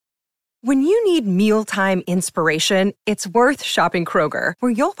When you need mealtime inspiration, it's worth shopping Kroger,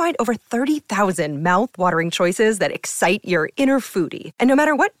 where you'll find over 30,000 mouth-watering choices that excite your inner foodie. And no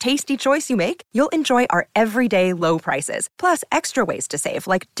matter what tasty choice you make, you'll enjoy our everyday low prices, plus extra ways to save,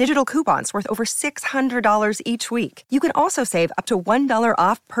 like digital coupons worth over $600 each week. You can also save up to $1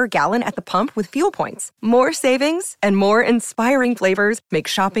 off per gallon at the pump with fuel points. More savings and more inspiring flavors make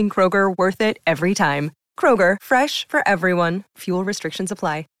shopping Kroger worth it every time. Kroger, fresh for everyone. Fuel restrictions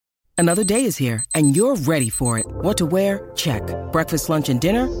apply. Another day is here, and you're ready for it. What to wear? Check. Breakfast, lunch, and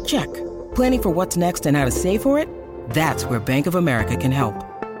dinner? Check. Planning for what's next and how to save for it? That's where Bank of America can help.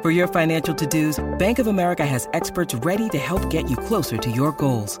 For your financial to-dos, Bank of America has experts ready to help get you closer to your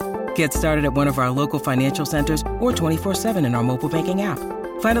goals. Get started at one of our local financial centers or 24/7 in our mobile banking app.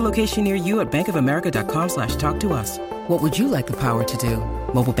 Find a location near you at bankofamerica.com/talktous. What would you like the power to do?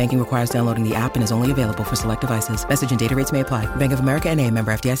 Mobile banking requires downloading the app and is only available for select devices. Message and data rates may apply. Bank of America N.A.,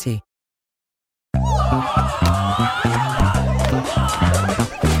 member FDIC.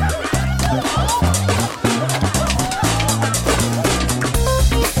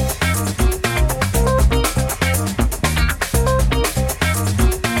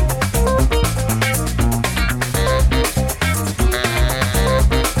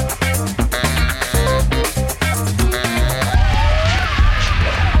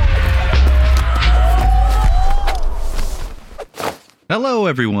 Hello,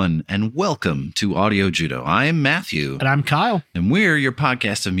 everyone, and welcome to Audio Judo. I'm Matthew. And I'm Kyle. And we're your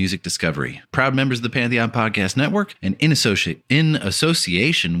podcast of music discovery. Proud members of the Pantheon Podcast Network, and in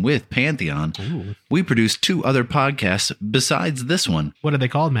association with Pantheon, we produce two other podcasts besides this one. What are they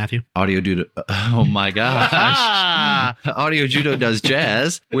called, Matthew? Audio Judo. Oh, my gosh. Audio Judo Does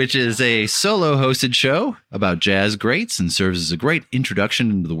Jazz, which is a solo-hosted show about jazz greats and serves as a great introduction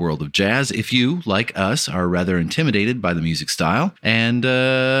into the world of jazz if you, like us, are rather intimidated by the music style and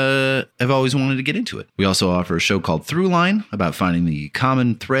have always wanted to get into it. We also offer a show called Throughline about finding the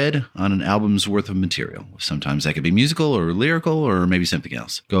common thread on an album's worth of material. Sometimes that could be musical or lyrical or maybe something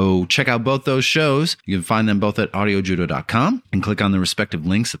else. Go check out both those shows. You can find them both at audiojudo.com and click on the respective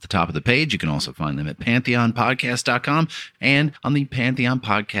links at the top of the page. You can also find them at pantheonpodcast.com and on the Pantheon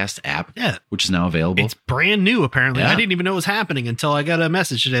Podcast app, which is now available. It's brand new, apparently. I didn't even know it was happening until I got a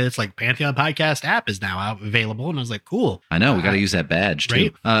message today. It's like Pantheon Podcast app is now out available. And I was like, cool. I know. We got to use that badge,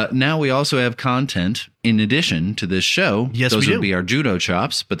 too. Right? Now we also have content in addition to this show. Yes, those we would be our judo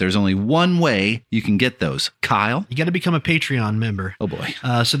chops, but there's only one way you can get those. Kyle? You got to become a Patreon member. Oh, boy.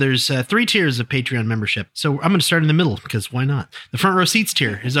 So there's 3 tiers of Patreon membership. So I'm going to start in the middle because why not? The front row seats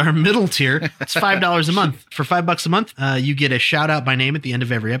tier is our middle tier. It's $5 a month. For $5 a month, you get a shout out by name at the end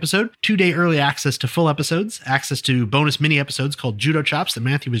of every episode, 2-day early access to full episodes, access to bonus mini episodes called Judo Chops that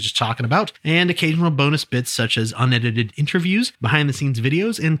Matthew was just talking about, and occasional bonus bits such as unedited interviews, behind the scenes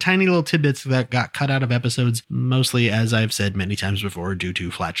videos, and tiny little tidbits that got cut out of episodes, mostly, as I've said many times before, due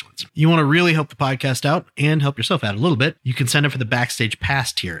to flatulence. You want to really help the podcast out and help yourself out a little bit, you can sign up for the Backstage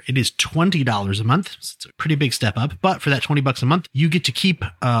Pass tier. It is $20 a month, so it's a pretty big step up, but for that $20 a month, you get to keep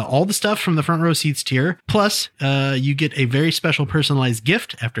all the stuff from the front row seats tier, plus you get a very special personalized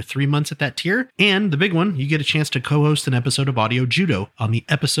gift after 3 months at that tier, and the big one, you get a chance to co-host an episode of Audio Judo on the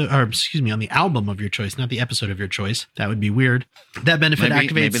on the album of your choice, not the episode of your choice. That would be weird. That benefit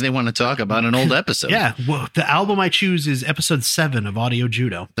activates. Maybe they want to talk about an old episode. Yeah, well, the album I choose is episode 7 of Audio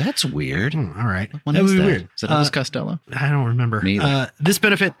Judo. That's weird. All right. That would be weird. Is that Elvis Costello? I don't remember. This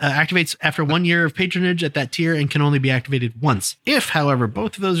benefit activates after 1 year of patronage at that tier and can only be activated once. If, however,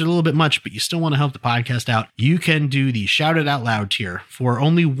 both of those are a little bit much, but you still want to help the podcast out, you can do the Shout It Out Loud tier for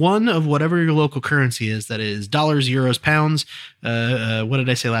only one of whatever your local currency is. That is dollars, euros, pounds. What did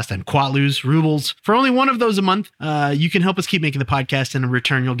I say last time? Quatloos, rubles. For only one of those a month, you can help us keep making the podcast, and in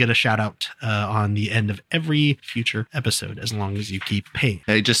return, you'll get a shout out on the end of every future episode, as long as you keep paying.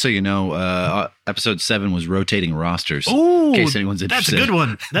 Hey, just so you know, episode 7 was rotating rosters. In case anyone's interested. That's a good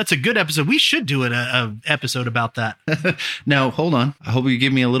one. That's a good episode. We should do an episode about that. Now, hold on. I hope you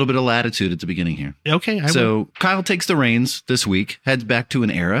give me a little bit of latitude at the beginning here. Okay. I will. Kyle takes the reins this week, heads back to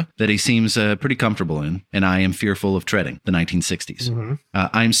an era that he seems pretty comfortable in, and I am fearful of treading, the 1960s. Mm-hmm.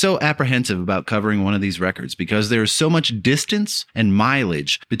 I'm so apprehensive about covering one of these records because there's so much distance and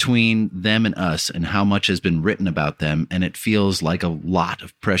mileage between them and us and how much has been written about them, and it feels like a lot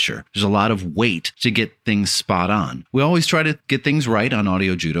of pressure. There's a lot of weight to get things spot on. We always try to get things right on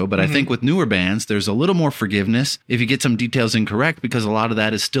Audio Judo, but I think with newer bands, there's a little more forgiveness if you get some details incorrect because a lot of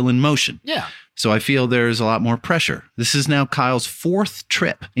that is still in motion. Yeah. So I feel there's a lot more pressure. This is now Kyle's 4th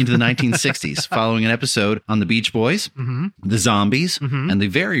trip into the 1960s, following an episode on the Beach Boys, the Zombies, and the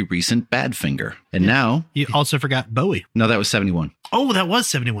very recent Badfinger. And now... You also forgot Bowie. No, that was 71. Oh, that was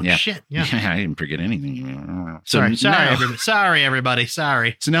 71. Yeah. Shit. Yeah. I didn't forget anything. Sorry, everybody.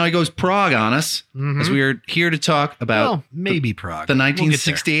 Sorry. So now he goes prog on us, as we are here to talk about maybe prog. the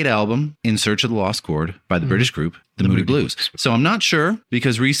 1968 album In Search of the Lost Chord by the British group The Moody Blues. So I'm not sure,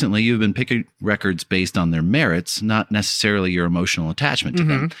 because recently you've been picking records based on their merits, not necessarily your emotional attachment to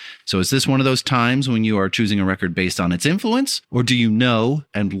them. So is this one of those times when you are choosing a record based on its influence, or do you know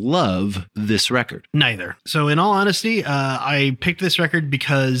and love this record? Neither. So in all honesty, I picked this record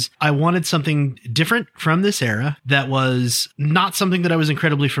because I wanted something different from this era that was not something that I was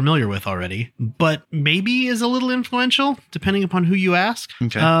incredibly familiar with already, but maybe is a little influential, depending upon who you ask.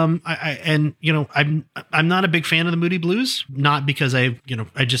 Okay. I'm not a big fan of the Moody Blues, not because I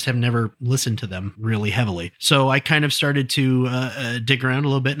just have never listened to them really heavily. So I kind of started to dig around a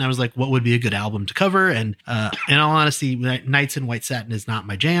little bit, and I was like, what would be a good album to cover? And in all honesty, Nights in White Satin is not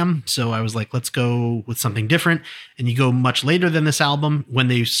my jam. So I was like, let's go with something different. And you go much later than this album when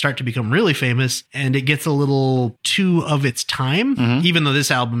they start to become really famous, and it gets a little too of its time. Even though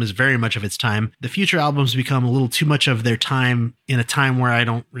this album is very much of its time, the future albums become a little too much of their time in a time where I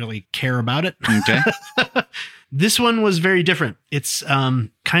don't really care about it. Okay. This one was very different. It's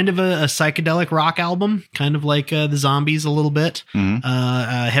kind of a psychedelic rock album, kind of like the Zombies a little bit,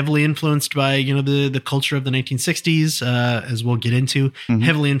 heavily influenced by, the culture of the 1960s, as we'll get into,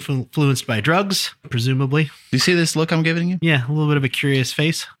 heavily influenced by drugs, presumably. You see this look I'm giving you? Yeah, a little bit of a curious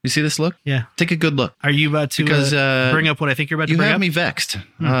face. You see this look? Yeah. Take a good look. Are you about to bring up what I think you're about to bring up? You have me vexed.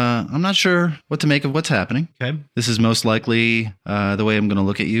 I'm not sure what to make of what's happening. Okay. This is most likely the way I'm going to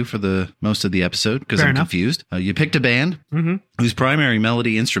look at you for the most of the episode, because I'm confused. You picked a band whose primary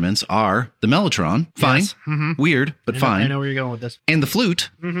melody instruments are the mellotron. Fine. Yes. Weird, but fine. I know where you're going with this. And the flute.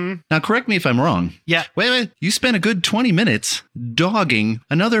 Now, correct me if I'm wrong. Yeah. Wait. You spent a good 20 minutes dogging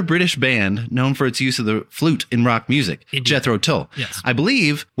another British band known for its use of the flute in rock music, Jethro Tull. Yes. I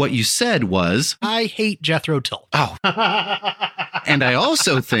believe what you said was, I hate Jethro Tull. Oh. And I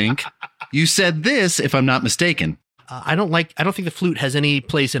also think you said this, if I'm not mistaken. I don't think the flute has any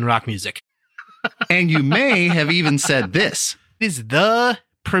place in rock music. And you may have even said this. It is the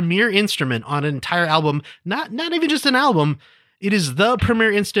premier instrument on an entire album. Not even just an album. It is the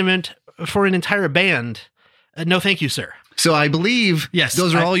premier instrument for an entire band. No, thank you, sir. So I believe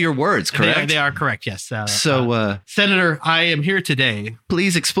those are all your words, correct? They are correct, yes. Senator, I am here today.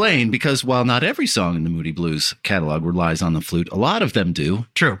 Please explain, because while not every song in the Moody Blues catalog relies on the flute, a lot of them do.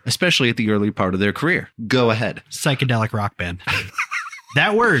 True. Especially at the early part of their career. Go ahead. Psychedelic rock band.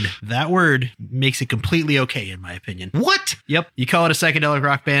 That word makes it completely okay, in my opinion. What? Yep. You call it a psychedelic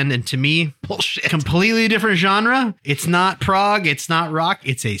rock band, and to me, bullshit. Completely different genre. It's not prog. It's not rock.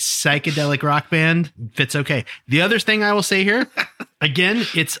 It's a psychedelic rock band. Fits okay. The other thing I will say here, again,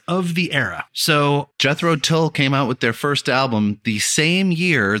 it's of the era. So Jethro Tull came out with their first album the same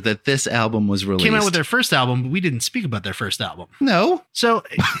year that this album was released. Came out with their first album, but we didn't speak about their first album. No. So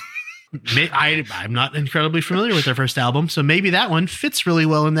I'm not incredibly familiar with their first album, so maybe that one fits really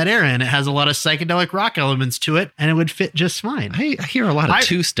well in that era, and it has a lot of psychedelic rock elements to it, and it would fit just fine. I hear a lot of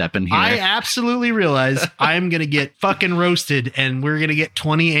two-step in here. I absolutely realize I'm going to get fucking roasted, and we're going to get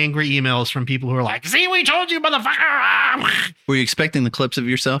 20 angry emails from people who are like, see, we told you, motherfucker! Were you expecting the clips of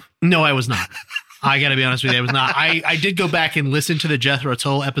yourself? No, I was not. I got to be honest with you, I was not. I did go back and listen to the Jethro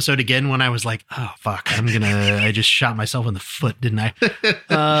Tull episode again when I was like, oh, fuck, I just shot myself in the foot, didn't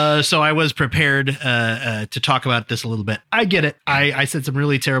I? So I was prepared to talk about this a little bit. I get it. I said some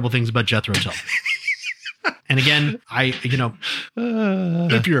really terrible things about Jethro Tull. And again,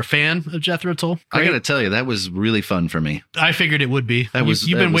 if you're a fan of Jethro Tull, great. I got to tell you, that was really fun for me. I figured it would be.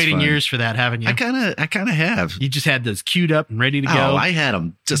 You've been waiting years for that, haven't you? I kind of have. You just had those queued up and ready to go. Oh, I had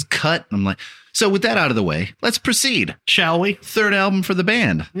them just cut. I'm like, so with that out of the way, let's proceed. Shall we? Third album for the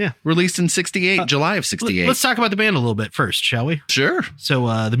band. Yeah. Released in 68, July of 68. Let's talk about the band a little bit first, shall we? Sure.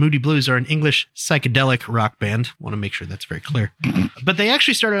 So the Moody Blues are an English psychedelic rock band. Want to make sure that's very clear. But they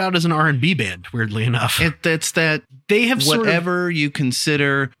actually started out as an R&B band, weirdly enough. That's that. They have whatever you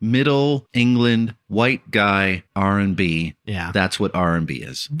consider middle England white guy R&B. Yeah. That's what R&B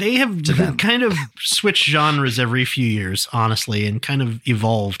is. They have kind of switched genres every few years, honestly, and kind of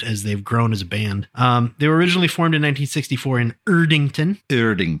evolved as they've grown as a band. They were originally formed in 1964 in Erdington,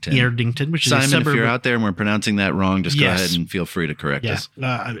 which is Simon, a suburb. if you're out there and we're pronouncing that wrong, just go ahead and feel free to correct us.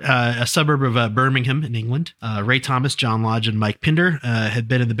 A suburb of Birmingham in England. Ray Thomas, John Lodge, and Mike Pinder had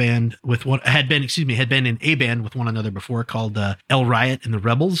been in a band with one another before called El Riot and the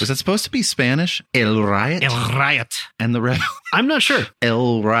Rebels. Was that supposed to be Spanish? El Riot? El Riot. And the Rebels? I'm not sure.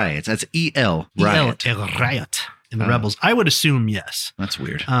 El Riot. That's E-L. Riot. El Riot. in the Rebels? I would assume yes. That's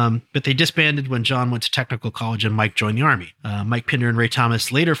weird. But they disbanded when John went to technical college and Mike joined the Army. Mike Pinder and Ray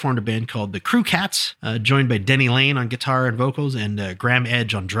Thomas later formed a band called the Crew Cats, joined by Denny Lane on guitar and vocals and Graham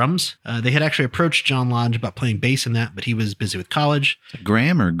Edge on drums. They had actually approached John Lodge about playing bass in that, but he was busy with college.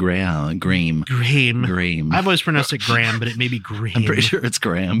 Graham or Graham? Graham. Graham. I've always pronounced it Graham, but it may be Graham. I'm pretty sure it's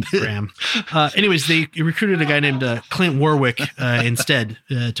Graham. Graham. Anyways, they recruited a guy named Clint Warwick instead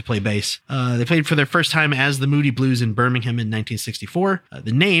to play bass. They played for their first time as the Moody Blues in Birmingham in 1964.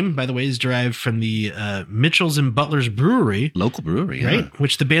 The name, by the way, is derived from the Mitchells and Butlers Brewery. Local brewery, right? Yeah.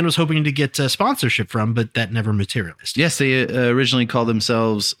 Which the band was hoping to get sponsorship from, but that never materialized. Yes, they originally called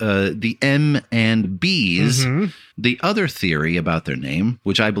themselves the M and B's. Mm-hmm. The other theory about their name,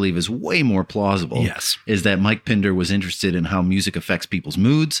 which I believe is way more plausible, is that Mike Pinder was interested in how music affects people's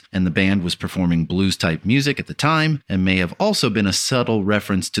moods, and the band was performing blues-type music at the time, and may have also been a subtle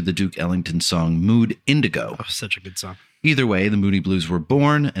reference to the Duke Ellington song Mood Indigo. Oh, such a good song. Either way, the Moody Blues were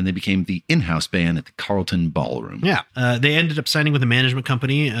born, and they became the in-house band at the Carlton Ballroom. Yeah. They ended up signing with a management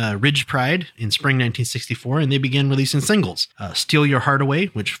company, Ridge Pride, in spring 1964, and they began releasing singles. Steal Your Heart Away,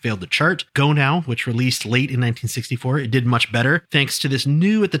 which failed to chart. Go Now, which released late in 1964. It did much better, thanks to this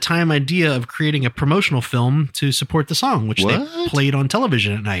new, at the time, idea of creating a promotional film to support the song, which they played on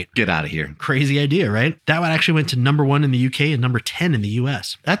television at night. Get out of here. Crazy idea, right? That one actually went to number 1 in the UK and number 10 in the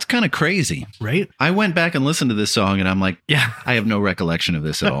US. That's kind of crazy. Right? I went back and listened to this song, and I'm like, yeah, I have no recollection of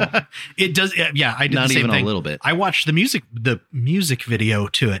this at all. It does. Yeah, I did Not the same even thing. a little bit. I watched the music video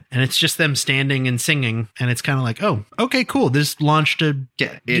to it, and it's just them standing and singing, and it's kind of like, oh, okay, cool. This launched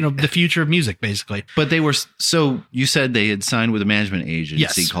the future of music, basically. But they were, so you said they had signed with a management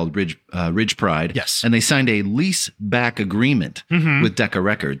agency called Ridge Pride. Yes. And they signed a lease back agreement with Decca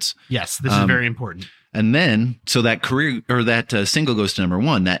Records. Yes, this is very important. And then, so that single goes to number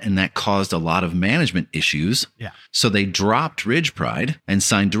 1, that caused a lot of management issues. Yeah. So they dropped Ridge Pride and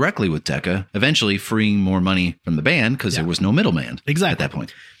signed directly with Decca, eventually freeing more money from the band because there was no middleman at that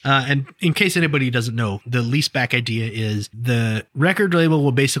point. And in case anybody doesn't know, the lease back idea is the record label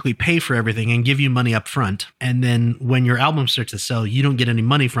will basically pay for everything and give you money up front. And then when your album starts to sell, you don't get any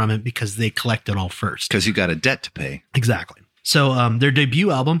money from it because they collect it all first. Because you got a debt to pay. Exactly. So their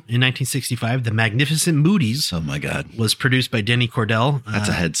debut album in 1965, The Magnificent Moodies, oh my God, was produced by Denny Cordell. That's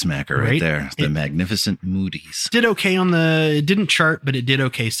a head smacker right there. The Magnificent Moodies. Did okay it didn't chart, but it did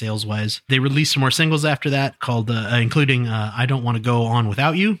okay sales wise. They released some more singles after that, called including I Don't Want to Go On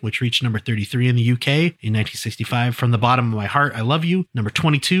Without You, which reached number 33 in the UK in 1965. From the Bottom of My Heart, I Love You, number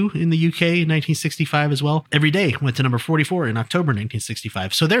 22 in the UK in 1965 as well. Every Day went to number 44 in October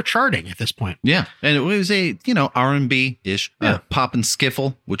 1965. So they're charting at this point. Yeah, and it was a R&B-ish. Pop and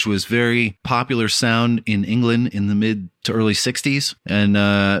skiffle, which was very popular sound in England in the mid to early 60s. And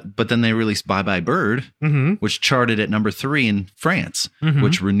but then they released Bye Bye Bird, which charted at number 3 in France,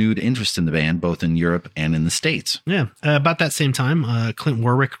 which renewed interest in the band both in Europe and in the States. Yeah. About that same time, Clint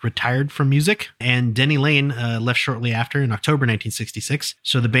Warwick retired from music, and Denny Lane left shortly after in October 1966.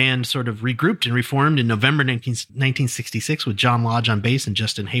 So the band sort of regrouped and reformed in November 1966 with John Lodge on bass and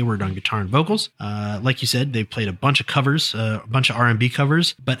Justin Hayward on guitar and vocals. Like you said, they played a bunch of covers, a bunch of R&B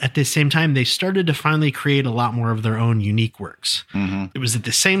covers, but at the same time, they started to finally create a lot more of their own unique works. It was at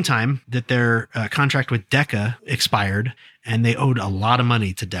the same time that their contract with Decca expired, and they owed a lot of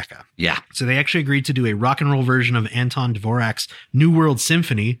money to Decca. Yeah. So they actually agreed to do a rock and roll version of Anton Dvorak's New World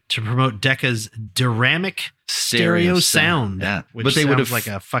Symphony to promote Decca's Dyramic stereo sound. Yeah. Which but they would have like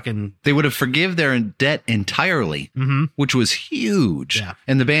a fucking... They would have forgive their debt entirely, which was huge. Yeah.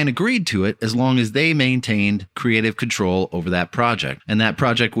 And the band agreed to it as long as they maintained creative control over that project. And that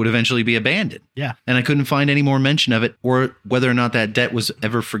project would eventually be abandoned. Yeah. And I couldn't find any more mention of it or whether or not that debt was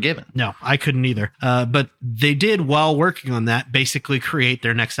ever forgiven. No, I couldn't either. But they did, while working on that, basically create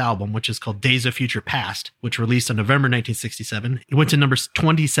their next album, which is called Days of Future Past, which released in November 1967. It went to number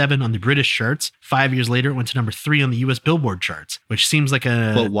 27 on the British charts. 5 years later, it went to number 3 on the US Billboard charts, which seems like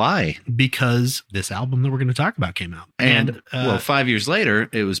a... But why? Because this album that we're going to talk about came out. And 5 years later,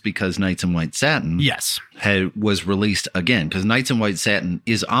 it was because Nights in White Satin was released again, because Nights in White Satin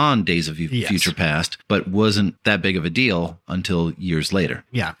is on Days of Future Past, but wasn't that big of a deal until years later.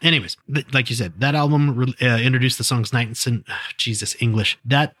 Yeah. Anyways, like you said, that album introduced the songs English.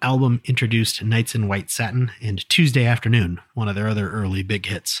 That album introduced Nights in White Satin and Tuesday Afternoon, one of their other early big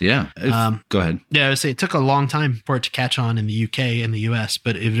hits. Yeah. Go ahead. Yeah, I would say it took a long time for it to catch on in the UK and the US,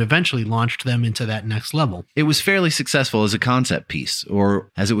 but it eventually launched them into that next level. It was fairly successful as a concept piece, or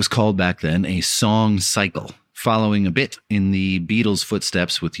as it was called back then, a song cycle. following a bit in the Beatles'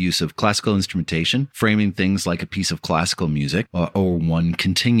 footsteps with use of classical instrumentation, framing things like a piece of classical music or one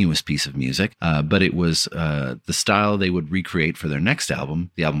continuous piece of music. But it was the style they would recreate for their next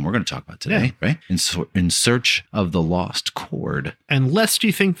album, the album we're going to talk about today, right? In Search of the Lost Chord. And lest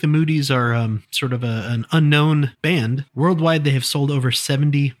you think the Moodies are sort of an unknown band, worldwide they have sold over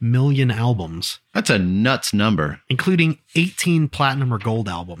 70 million albums. That's a nuts number. Including 18 platinum or gold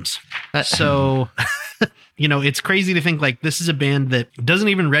albums. So, it's crazy to think like this is a band that doesn't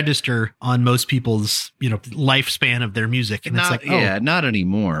even register on most people's, lifespan of their music. And not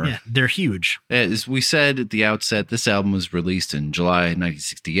anymore. Yeah, they're huge. As we said at the outset, this album was released in July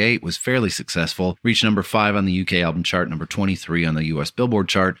 1968, was fairly successful, reached number 5 on the UK album chart, number 23 on the US Billboard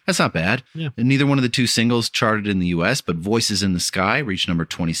chart. That's not bad. Yeah. And neither one of the two singles charted in the US, but Voices in the Sky reached number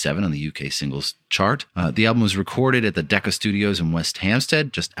 27 on the UK singles chart. The album was recorded at the Decca Studios in West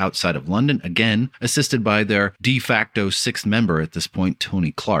Hampstead, just outside of London, again, assisted by their de facto sixth member at this point,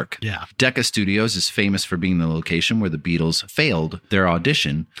 Tony Clark. Yeah. Decca Studios is famous for being the location where the Beatles failed their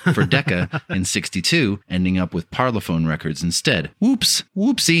audition for Decca in 62, ending up with Parlophone Records instead.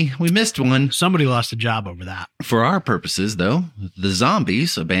 Whoopsie, we missed one. Somebody lost a job over that. For our purposes, though, the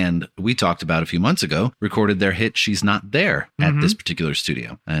Zombies, a band we talked about a few months ago, recorded their hit She's Not There at this particular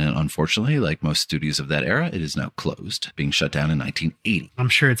studio. And unfortunately, like most studios of that era, it is now closed, being shut down in 1980. I'm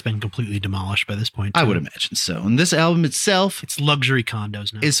sure it's been completely demolished by this point, too. I would imagine so. And this album itself, it's luxury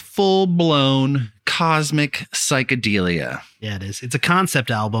condos now, is full-blown cosmic psychedelia. Yeah, it is. It's a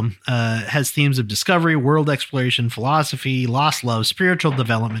concept album. Has themes of discovery, world exploration, philosophy, lost love, spiritual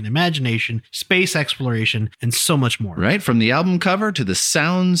development, imagination, space exploration, and so much more. Right? From the album cover to the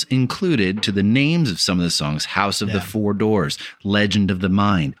sounds included to the names of some of the songs. House of the Four Doors, Legend of the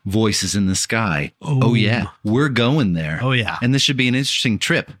Mind, Voices in the Sky. Oh yeah, we're going there. Oh yeah. And this should be an interesting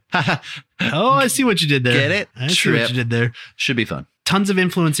trip. Oh, I see what you did there. Get it? I see what you did there. Should be fun. Tons of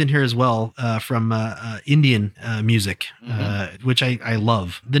influence in here as well from Indian music, which I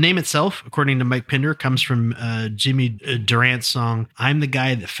love. The name itself, according to Mike Pinder, comes from Jimmy Durant's song, I'm the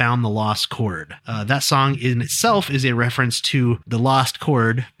Guy That Found the Lost Chord. That song in itself is a reference to The Lost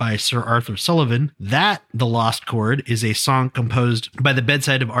Chord by Sir Arthur Sullivan. That, The Lost Chord, is a song composed by the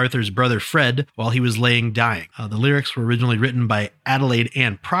bedside of Arthur's brother Fred while he was laying dying. The lyrics were originally written by Adelaide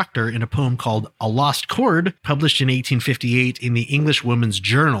Ann Proctor in a poem called A Lost Chord, published in 1858 in the English Woman's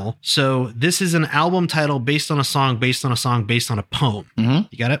Journal. So this is an album title based on a song, based on a song, based on a poem. You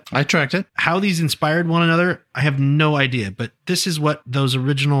got it? I tracked it. How these inspired one another, I have no idea, but this is what those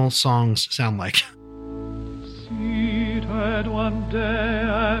original songs sound like. Seated one day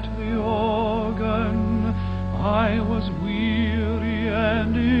at the organ, I was weary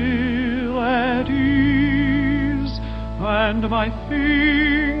and ill at ease, and my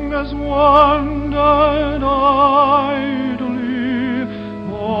fingers wandered idly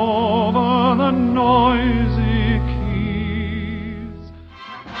over the noisy keys.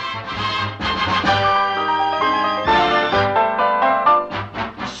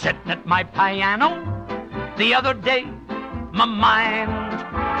 Sitting at my piano the other day, my mind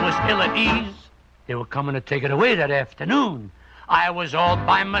was ill at ease. They were coming to take it away that afternoon. I was all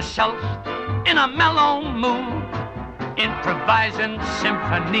by myself in a mellow mood, improvising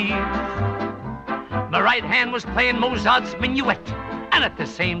symphonies. My right hand was playing Mozart's Minuet, and at the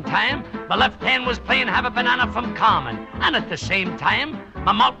same time, my left hand was playing Have a Banana from Carmen. And at the same time,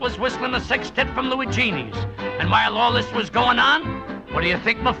 my mouth was whistling a sextet from Luigini's. And while all this was going on, what do you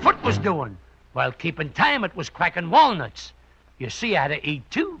think my foot was doing? While keeping time, it was cracking walnuts. You see, I had to eat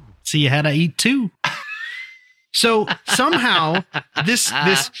too. See, you had to eat too. So somehow this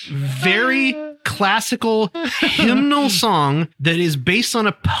very classical hymnal song that is based on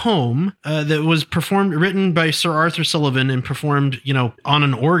a poem that was written by Sir Arthur Sullivan and performed, on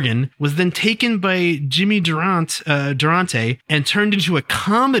an organ, was then taken by Jimmy Durante and turned into a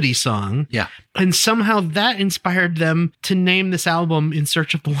comedy song. Yeah. And somehow that inspired them to name this album In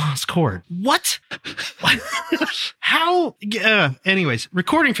Search of the Lost Chord. What? How? Anyways,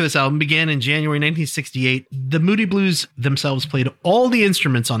 recording for this album began in January 1968. The Moody Blues themselves played all the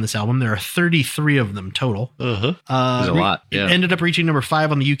instruments on this album. There are 33 of them total. There's a lot. Yeah. It ended up reaching number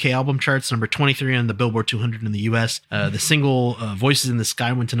 5 on the UK album charts, number 23 on the Billboard 200 in the US. The single Voices in the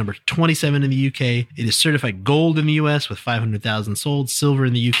Sky went to number 27 in the UK. It is certified gold in the US with 500,000 sold, silver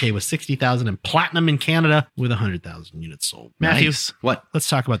in the UK with 60,000, and platinum in Canada with 100,000 units sold. Matthew, nice. What? Let's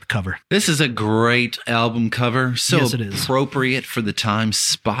talk about the cover. This is a great album cover. So yes, it is. Appropriate for the time,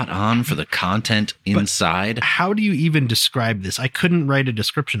 spot on for the content inside. But how do you even describe this? I couldn't write a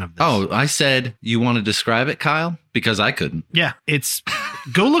description of this. Oh, I said, you want to describe it, Kyle? Because I couldn't. Yeah, it's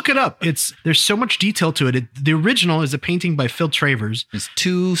Go look it up. There's so much detail to it. The original is a painting by Phil Travers. It's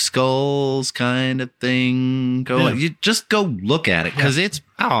two skulls kind of thing. You just go look at it because it's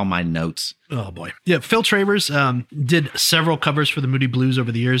my notes. Oh boy. Yeah. Phil Travers did several covers for the Moody Blues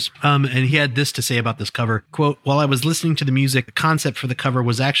over the years. And he had this to say about this cover, quote, "While I was listening to the music, the concept for the cover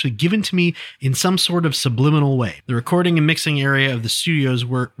was actually given to me in some sort of subliminal way. The recording and mixing area of the studios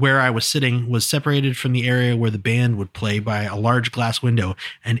where I was sitting was separated from the area where the band would play by a large glass window.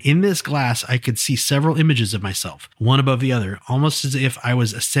 And in this glass, I could see several images of myself, one above the other, almost as if I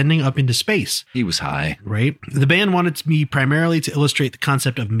was ascending up into space." He was high. Right? The band wanted me primarily to illustrate the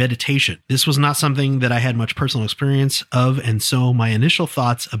concept of meditation. This was not something that I had much personal experience of, and so my initial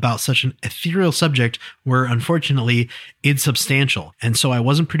thoughts about such an ethereal subject were unfortunately insubstantial, and so I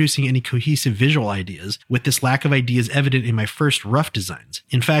wasn't producing any cohesive visual ideas, with this lack of ideas evident in my first rough designs.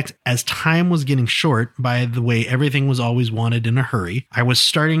 In fact, as time was getting short, by the way everything was always wanted in a hurry, I was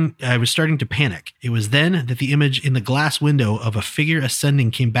starting to panic. It was then that the image in the glass window of a figure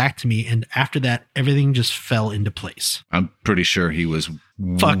ascending came back to me, and after that, everything just fell into place. I'm pretty sure he was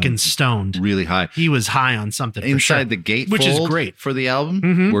fucking stoned. Really high. He was high on something. Inside the gatefold, which is great for the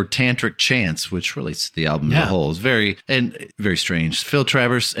album, were tantric chants, which relates to the album as a whole. It's very strange. Phil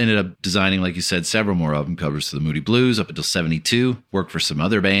Travers ended up designing, like you said, several more album covers to the Moody Blues up until 1972. Worked for some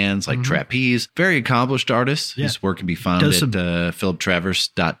other bands like Trapeze. Very accomplished artist. Yeah. His work can be found at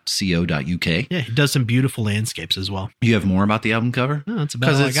philiptravers.co.uk. Yeah, he does some beautiful landscapes as well. You have more about the album cover? No, that's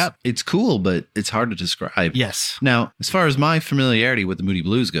about all I got. It's cool, but it's hard to describe. Yes. Now, as far as my familiarity with the Moody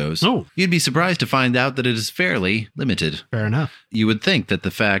Blues goes, you'd be surprised to find out that it is fairly limited. Fair enough. You would think that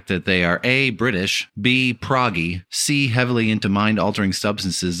the fact that they are A, British, B, proggy, C, heavily into mind-altering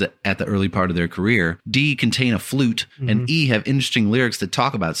substances at the early part of their career, D, contain a flute, and E, have interesting lyrics that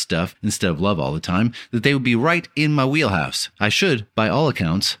talk about stuff instead of love all the time, that they would be right in my wheelhouse. I should, by all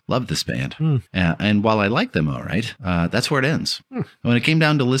accounts, love this band. And while I like them all right, that's where it ends. When it came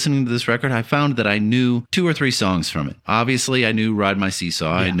down to listening to this record, I found that I knew 2 or 3 songs from it. Obviously, I knew Ride My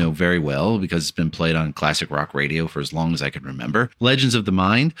Seesaw. I know very well because it's been played on classic rock radio for as long as I can remember. Legends of the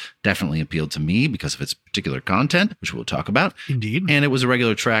Mind definitely appealed to me because of its particular content, which we'll talk about. Indeed. And it was a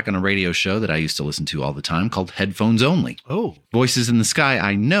regular track on a radio show that I used to listen to all the time called Headphones Only. Oh. Voices in the Sky,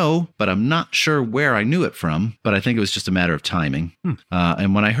 I know, but I'm not sure where I knew it from, but I think it was just a matter of timing.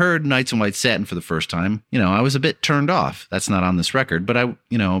 And when I heard Nights in White Satin for the first time, I was a bit turned off. That's not on this record, but I,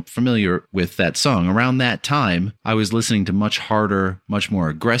 familiar with that song. Around that time, I was listening to much harder, much more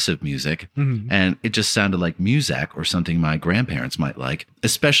aggressive music, and it just sounded like Muzak or something my grandparents might like,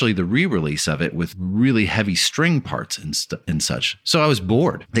 especially the re-release of it with really heavy string parts and such. So I was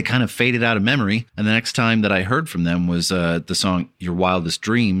bored. They kind of faded out of memory, and the next time that I heard from them was the song Your Wildest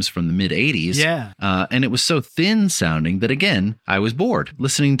Dreams from the mid-'80s. Yeah. And it was so thin sounding that, again, I was bored.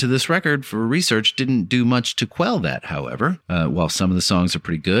 Listening to this record for research didn't do much to quell that, however. While some of the songs are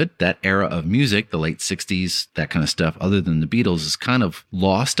pretty good, that era of music, the late 60s, that kind of stuff, other than the Beatles, is kind of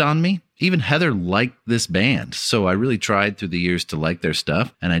lost on me. Even Heather liked this band, so I really tried through the years to like their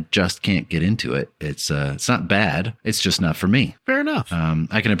stuff, and I just can't get into it. It's not bad. It's just not for me. Fair enough.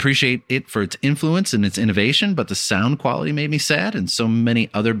 I can appreciate it for its influence and its innovation, but the sound quality made me sad, and so many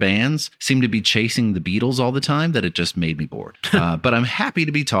other bands seem to be chasing the Beatles all the time that it just made me bored. But I'm happy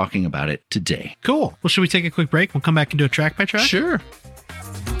to be talking about it today. Cool. Well, should we take a quick break? We'll come back and do a track by track? Sure.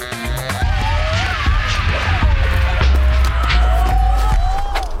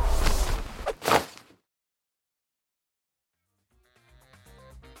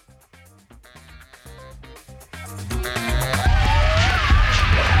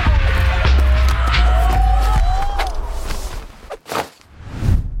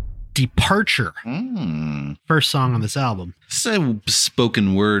 Departure. First song on this album. It's a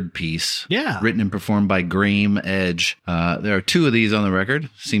spoken word piece. Yeah. Written and performed by Graham Edge. There are 2 of these on the record.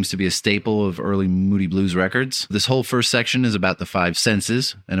 Seems to be a staple of early Moody Blues records. This whole first section is about the 5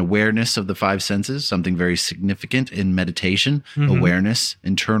 senses and awareness of the 5 senses, something very significant in meditation. Awareness,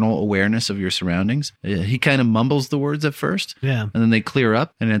 internal awareness of your surroundings. He kind of mumbles the words at first. Yeah. And then they clear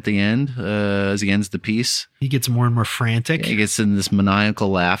up. And at the end, as he ends the piece, he gets more and more frantic. He gets in this maniacal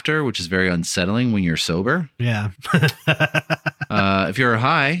laughter, which is very unsettling when you're sober. Yeah. If you're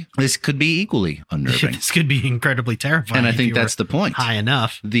high, this could be equally unnerving. This could be incredibly terrifying. And I think that's the point. High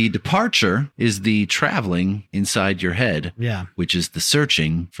enough. The departure is the traveling inside your head. Yeah. Which is the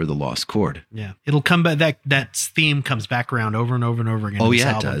searching for the lost chord. Yeah. It'll come back. That theme comes back around over and over and over again. Oh,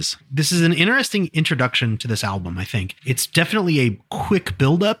 yeah, it does. This is an interesting introduction to this album, I think. It's definitely a quick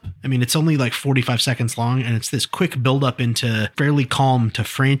buildup. I mean, it's only like 45 seconds long, and it's this quick buildup into fairly calm to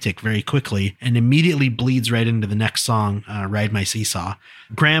frantic very quickly, and immediately bleeds right into the next song, Ride My Seesaw.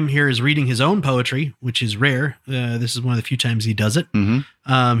 Graham here is reading his own poetry, which is rare. This is one of the few times he does it.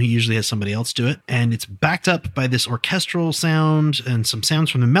 He usually has somebody else do it. And it's backed up by this orchestral sound and some sounds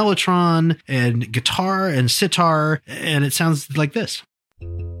from the mellotron and guitar and sitar. And it sounds like this.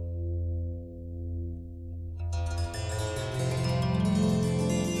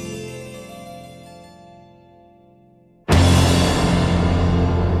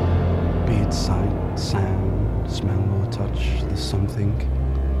 Sight, sound, smell or touch, there's something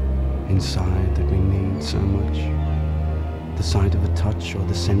inside that we need so much. The sight of a touch or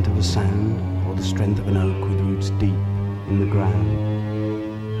the scent of a sound or the strength of an oak with roots deep in the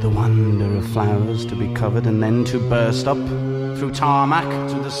ground. The wonder of flowers to be covered and then to burst up through tarmac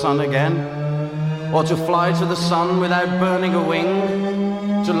to the sun again, or to fly to the sun without burning a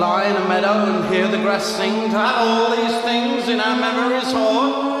wing, to lie in a meadow and hear the grass sing, to have all these things in our memories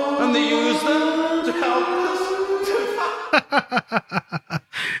hoard, and they use them to help us.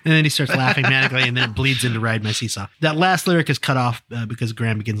 And then he starts laughing manically, and then it bleeds into Ride My Seesaw. That last lyric is cut off because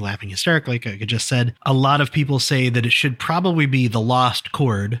Graham begins laughing hysterically, like I just said. A lot of people say that it should probably be the lost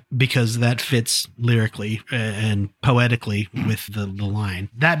chord because that fits lyrically and poetically with the line.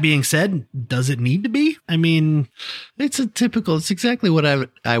 That being said, does it need to be? I mean, it's exactly what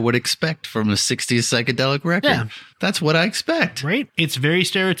I would expect from a 60s psychedelic record. Yeah. That's what I expect. Right? It's very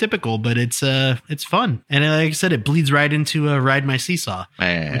stereotypical, but it's fun. And like I said, it bleeds right into Ride My Seesaw,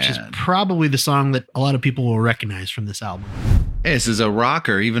 which is probably the song that a lot of people will recognize from this album. This is a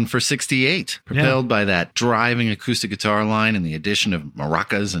rocker, even for 68, propelled by that driving acoustic guitar line and the addition of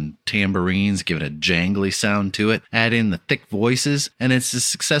maracas and tambourines, give it a jangly sound to it, add in the thick voices, and it's a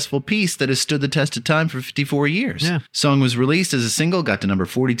successful piece that has stood the test of time for 54 years. Yeah. Song was released as a single, got to number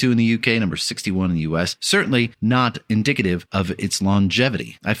 42 in the UK, number 61 in the US, certainly not indicative of its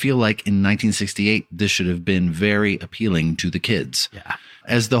longevity. I feel like in 1968, this should have been very appealing to the kids. Yeah.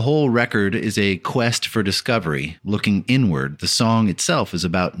 As the whole record is a quest for discovery, looking inward, the song itself is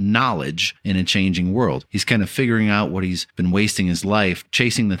about knowledge in a changing world. He's kind of figuring out what he's been wasting his life,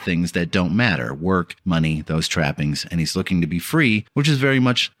 chasing the things that don't matter, work, money, those trappings, and he's looking to be free, which is very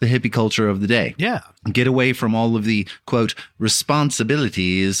much the hippie culture of the day. Yeah. Get away from all of the, quote,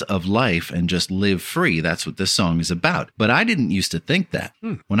 responsibilities of life and just live free. That's what this song is about. But I didn't used to think that.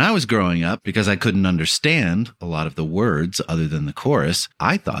 When I was growing up, because I couldn't understand a lot of the words other than the chorus,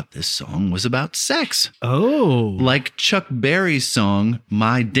 I thought this song was about sex. Oh. Like Chuck Berry's song,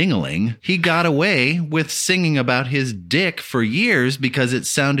 My Ding-a-ling, he got away with singing about his dick for years because it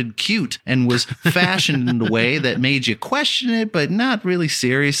sounded cute and was fashioned in a way that made you question it, but not really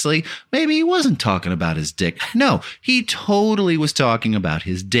seriously. Maybe he wasn't talking about his dick. No, he totally was talking about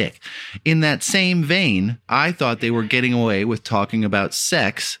his dick. In that same vein, I thought they were getting away with talking about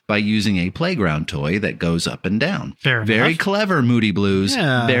sex by using a playground toy that goes up and down. Fair Very enough. clever, Moody Blues.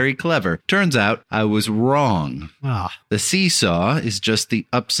 Yeah. Very clever. Turns out I was wrong. Ah. The seesaw is just the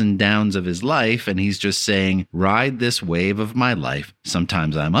ups and downs of his life, and he's just saying, ride this wave of my life.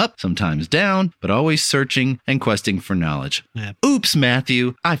 Sometimes I'm up, sometimes down, but always searching and questing for knowledge. Yeah. Oops,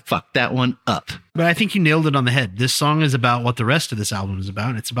 Matthew, I fucked that one up. But I think you nailed it on the head. This song is about what the rest of this album is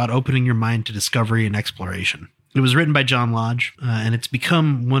about. It's about opening your mind to discovery and exploration. It was written by John Lodge, and it's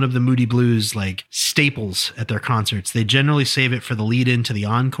become one of the Moody Blues like staples at their concerts. They generally save it for the lead in to the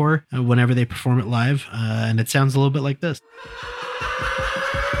encore whenever they perform it live, and it sounds a little bit like this.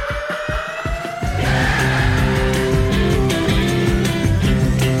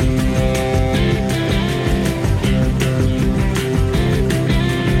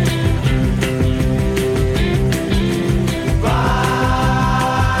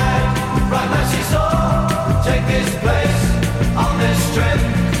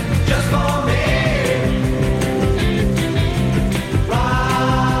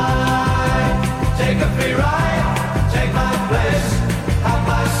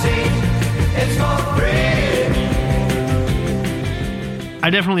 I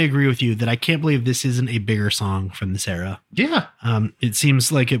definitely agree with you that I can't believe this isn't a bigger song from this era. Yeah. It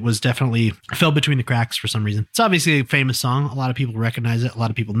seems like it was definitely fell between the cracks for some reason. It's obviously a famous song. A lot of people recognize it. A lot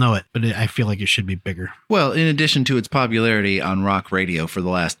of people know it, but I feel like it should be bigger. Well, in addition to its popularity on rock radio for the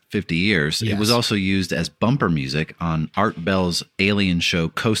last 50 years, Yes. It was also used as bumper music on Art Bell's alien show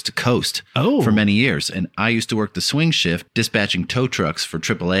Coast to Coast for many years. And I used to work the swing shift dispatching tow trucks for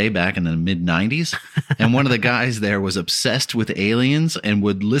AAA back in the mid-90s. And one of the guys there was obsessed with aliens and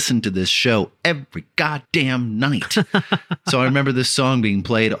would listen to this show every goddamn night. So I remember this song being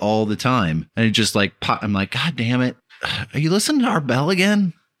played all the time. And it just like, I'm like, God damn it. Are you listening to Art Bell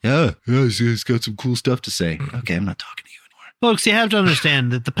again? Yeah, he's got some cool stuff to say. Okay, I'm not talking to you anymore. Folks, you have to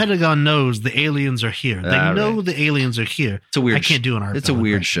understand that the Pentagon knows the aliens are here. They know the aliens are here. It's a weird. I can't do an art. It's a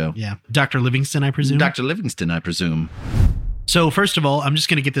weird show. Yeah, Dr. Livingston, I presume. Dr. Livingston, I presume. So first of all, I'm just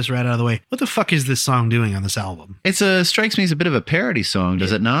going to get this right out of the way. What the fuck is this song doing on this album? Strikes me as a bit of a parody song,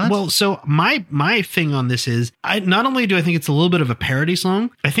 does it not? Well, so my thing on this is, not only do I think it's a little bit of a parody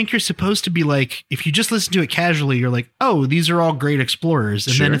song, I think you're supposed to be like, if you just listen to it casually, you're like, oh, these are all great explorers.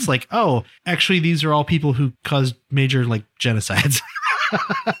 And then it's like, oh, actually, these are all people who caused major like genocides.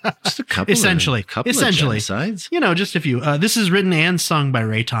 Just a couple essentially of genocides. Just a few. This is written and sung by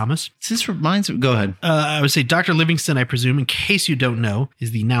Ray Thomas. This reminds me. Go ahead. I would say Dr. Livingston, I presume, in case you don't know,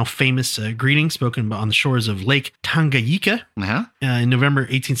 is the now famous greeting spoken on the shores of Lake Tanganyika in November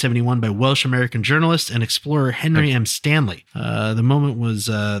 1871 by Welsh-American journalist and explorer Henry M. Stanley. The moment was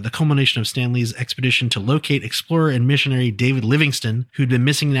the culmination of Stanley's expedition to locate explorer and missionary David Livingstone, who'd been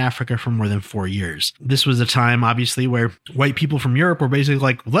missing in Africa for more than 4 years. This was a time, obviously, where white people from Europe were basically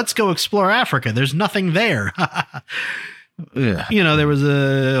like, let's go explore Africa. There's nothing there. Yeah. There was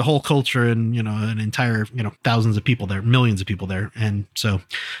a whole culture and, an entire, thousands of people there, millions of people there. And so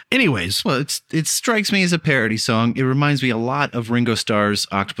anyways. Well, it strikes me as a parody song. It reminds me a lot of Ringo Starr's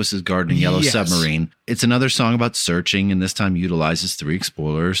Octopus's Garden and Yellow Submarine. It's another song about searching, and this time utilizes 3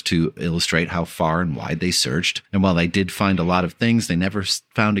 explorers to illustrate how far and wide they searched. And while they did find a lot of things, they never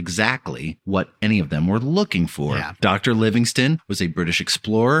found exactly what any of them were looking for. Yeah. Dr. Livingston was a British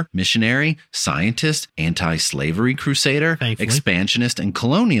explorer, missionary, scientist, anti-slavery crusader, expansionist, and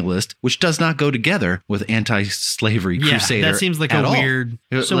colonialist, which does not go together with anti-slavery crusader. That seems like a weird.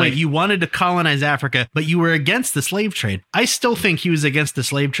 So wait, you wanted to colonize Africa, but you were against the slave trade. I still think he was against the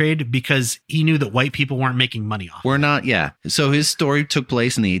slave trade because he knew that white people weren't making money off. We're not, yeah. So his story took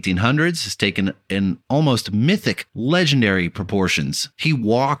place in the 1800s. It's taken in almost mythic, legendary proportions. He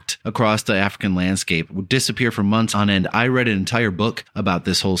walked across the African landscape, would disappear for months on end. I read an entire book about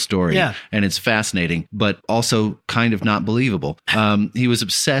this whole story, and it's fascinating, but also kind of not believable. He was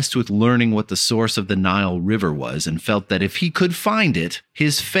obsessed with learning what the source of the Nile River was and felt that if he could find it,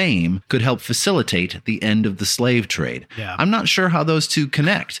 his fame could help facilitate the end of the slave trade. Yeah. I'm not sure how those two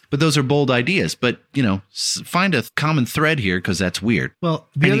connect, but those are bold ideas. But, find a common thread here because that's weird. Well,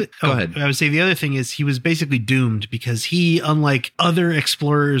 go ahead. I would say the other thing is he was basically doomed because he, unlike other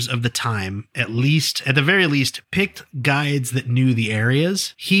explorers of the time, at the very least, picked guides that knew the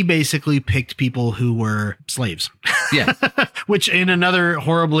areas. He basically picked people who were slaves. Yeah. Which in another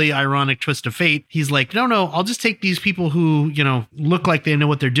horribly ironic twist of fate, he's like, no, I'll just take these people who, look like they know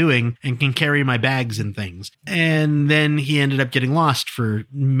what they're doing and can carry my bags and things. And then he ended up getting lost for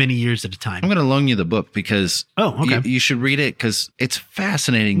many years at a time. I'm going to loan you the book because you should read it because it's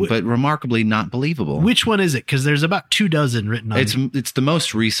fascinating, but remarkably not believable. Which one is it? Because there's about 24 written on it. It's the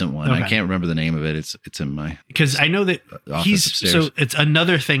most recent one. Okay. I can't remember the name of it. It's in my because I know that office upstairs. So it's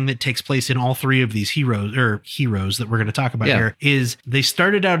another thing that takes place in all 3 of these heroes that we're going to talk about here is they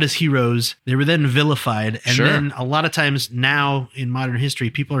started out as heroes. They were then vilified. And then a lot of times now in modern history,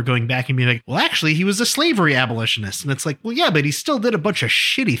 people are going back and being like, well, actually, he was a slavery abolitionist. And it's like, well, yeah, but he still did a bunch of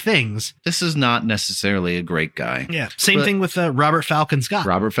shitty things. This is not necessarily a great guy. Yeah. Same thing with Robert Falcon Scott.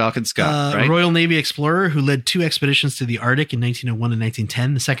 Right? Royal Navy explorer who led 2 expeditions to the Arctic in 1901 and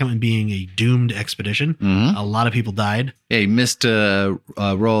 1910. The second one being a doomed expedition. Mm-hmm. A lot of people died. Yeah, he missed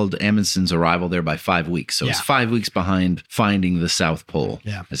Roald Amundsen's arrival there by 5 weeks. So it's 5 weeks behind finding the South Pole.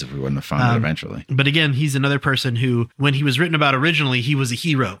 Yeah. As if we wouldn't have found it eventually. But again, he's another person who, when he was written about originally, he was a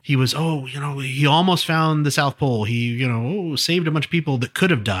hero. He was, he almost found the South Pole. He, saved a bunch of people that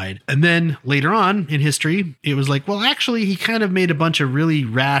could have died. And then later on in history, it was like, well, actually, he kind of made a bunch of really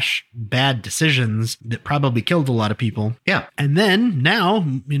rash, bad decisions that probably killed a lot of people. Yeah. And then now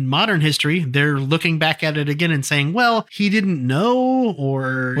in modern history, they're looking back at it again and saying, well, he didn't know,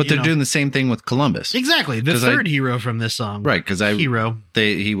 or they're doing the same thing with Columbus. Exactly. The third hero from this song. Right. Because he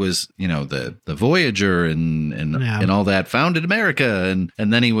was, the voyager and all that, founded America.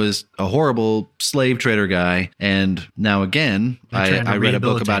 And then he was a horrible slave trader guy. And now again, I read a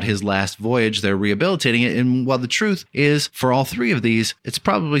book about his last voyage. They're rehabilitating it. And while the truth is, for all 3 of these, it's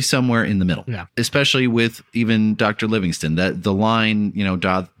probably somewhere in the middle. Yeah. Especially with even Dr. Livingston. That the line,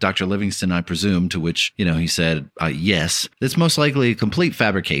 Dr. Livingston, I presume, to which, he said, yes, it's most likely a complete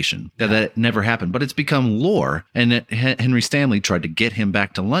fabrication. That never happened. But it's become lore. And Henry Stanley tried to get him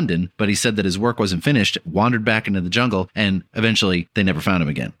back to London, but he said that his work wasn't finished, wandered back into the jungle, and eventually they never found him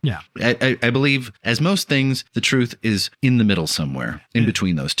again. Yeah. I believe, as most things, the truth is in the middle somewhere, in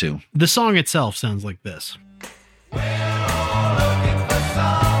between those two. The song itself sounds like this.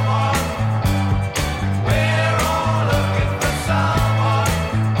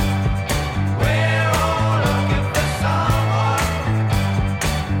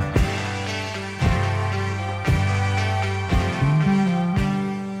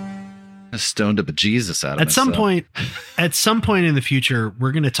 stoned up a Jesus out of At some point in the future,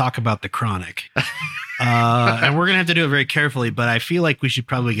 we're going to talk about the Chronic. And we're going to have to do it very carefully, but I feel like we should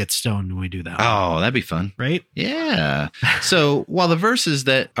probably get stoned when we do that. Oh, that'd be fun. Right? Yeah. So while the verses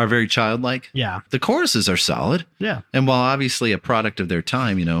that are very childlike, yeah, the choruses are solid. Yeah. And while obviously a product of their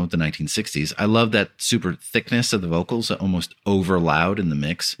time, the 1960s, I love that super thickness of the vocals, almost over loud in the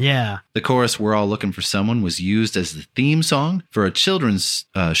mix. Yeah. The chorus, "We're All Looking for Someone," was used as the theme song for a children's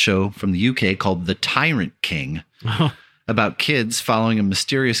show from the UK called The Tyrant King. About kids following a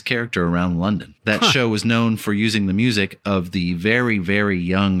mysterious character around London. That show was known for using the music of the very, very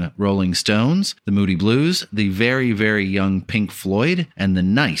young Rolling Stones, the Moody Blues, the very, very young Pink Floyd, and the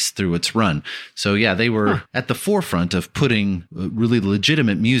Nice through its run. So yeah, they were at the forefront of putting really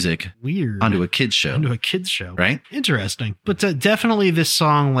legitimate music onto a kids show. Right? Interesting. But definitely this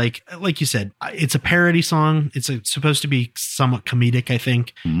song, like you said, it's a parody song. It's supposed to be somewhat comedic, I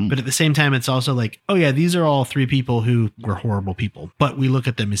think. Mm. But at the same time, it's also like, oh yeah, these are all three people who were horrible people, but we look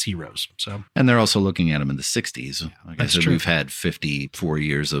at them as heroes. So, and they're also looking at them in the 60s. Like I said, we've had 54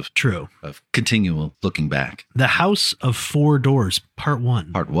 years of continual looking back. The House of Four Doors, Part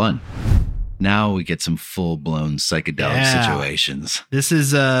 1. Part 1. Now we get some full-blown psychedelic situations. This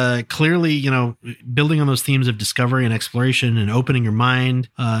is clearly, building on those themes of discovery and exploration and opening your mind.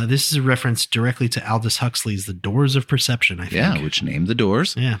 This is a reference directly to Aldous Huxley's The Doors of Perception, I think. Yeah, which named The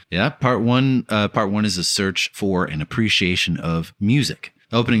Doors. Yeah. Yeah, Part one is a search for an appreciation of music.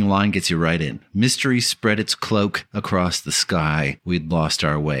 Opening line gets you right in. Mystery spread its cloak across the sky. We'd lost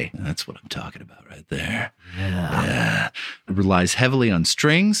our way. That's what I'm talking about right there. Yeah. It relies heavily on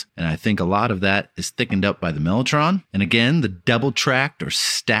strings, and I think a lot of that is thickened up by the mellotron. And again, the double-tracked or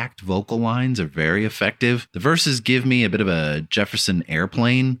stacked vocal lines are very effective. The verses give me a bit of a Jefferson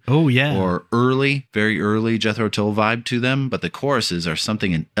Airplane. Oh, yeah. Or very early Jethro Tull vibe to them, but the choruses are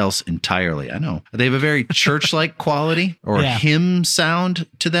something else entirely. I know. They have a very church-like quality or hymn sound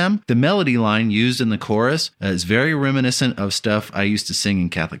to them. The melody line used in the chorus is very reminiscent of stuff I used to sing in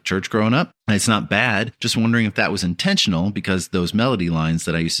Catholic church growing up. It's not bad. Just wondering if that was intentional, because those melody lines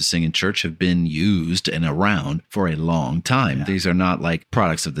that I used to sing in church have been used and around for a long time. Yeah. These are not like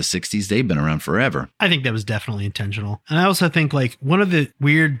products of the 60s. They've been around forever. I think that was definitely intentional. And I also think like one of the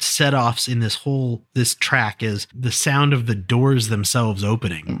weird set-offs in this track is the sound of the doors themselves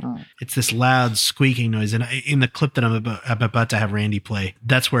opening. Mm-hmm. It's this loud squeaking noise. And in the clip that I'm about to have Randy play,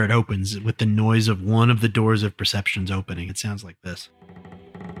 that's where it opens, with the noise of one of the doors of perceptions opening. It sounds like this.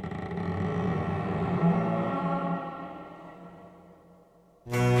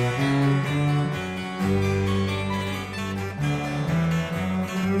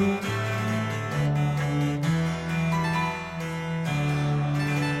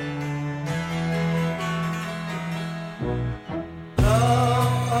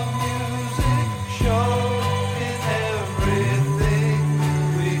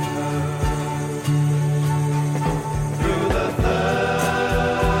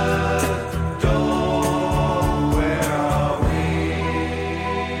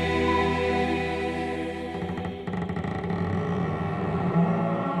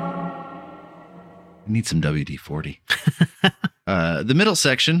 Need some WD-40. The middle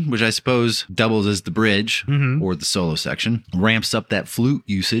section, which I suppose doubles as the bridge or the solo section, ramps up that flute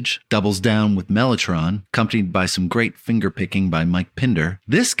usage, doubles down with mellotron, accompanied by some great finger picking by Mike Pinder.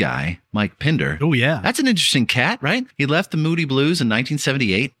 This guy, Mike Pinder. Oh, yeah. That's an interesting cat, right? He left the Moody Blues in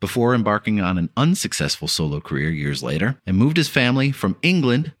 1978 before embarking on an unsuccessful solo career years later, and moved his family from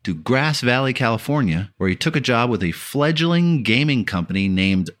England to Grass Valley, California, where he took a job with a fledgling gaming company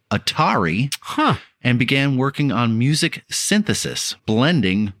named Atari. And began working on music synthesis,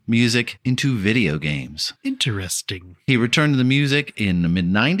 blending music into video games. Interesting. He returned to the music in the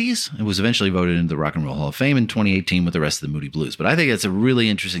mid-90s and was eventually voted into the Rock and Roll Hall of Fame in 2018 with the rest of the Moody Blues. But I think that's a really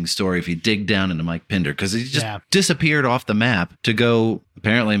interesting story if you dig down into Mike Pinder, because he just disappeared off the map to go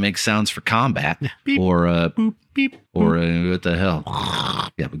apparently make sounds for combat. Beep, or boop, beep, or what the hell?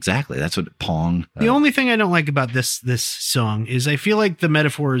 Yeah, exactly. That's what Pong. The only thing I don't like about this song is I feel like the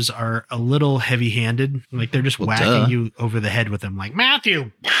metaphors are a little heavy-handed. Like they're just whacking you over the head with them. Like,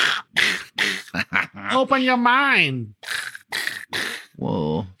 Matthew, open your mind.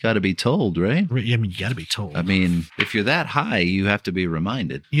 Well, got to be told, right? I mean, you got to be told. I mean, if you're that high, you have to be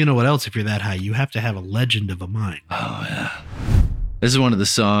reminded. You know what else? If you're that high, you have to have a legend of a mind. Oh, yeah. This is one of the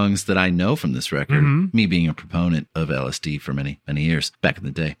songs that I know from this record, me being a proponent of LSD for many, many years back in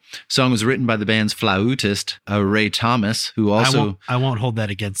the day. The song was written by the band's flautist, Ray Thomas, who also... I won't hold that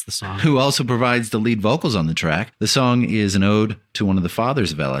against the song. Who also provides the lead vocals on the track. The song is an ode to one of the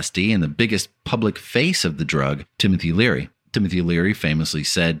fathers of LSD and the biggest public face of the drug, Timothy Leary. Timothy Leary famously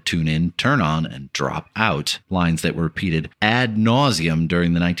said, "Tune in, turn on, and drop out," lines that were repeated ad nauseum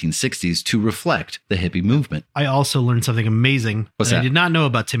during the 1960s to reflect the hippie movement. I also learned something amazing What's that I that? did not know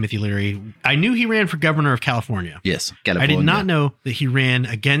about Timothy Leary. I knew he ran for governor of California. Yes, I California. did not know that he ran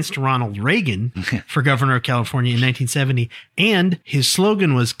against Ronald Reagan for governor of California in 1970. And his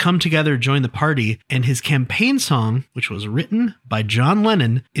slogan was "Come together, join the party." And his campaign song, which was written by John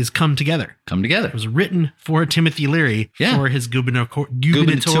Lennon, is "Come Together." Come together. It was written for Timothy Leary for his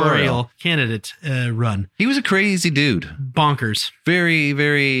gubernatorial candidate run. He was a crazy dude. Bonkers. Very,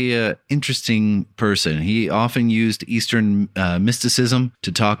 very interesting person. He often used Eastern mysticism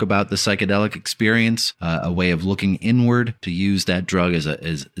to talk about the psychedelic experience, a way of looking inward, to use that drug as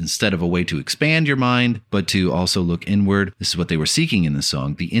instead of a way to expand your mind, but to also look inward. This is what they were seeking in the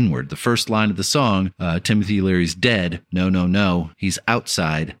song, the inward. The first line of the song, Timothy Leary's dead. No, no, no. He's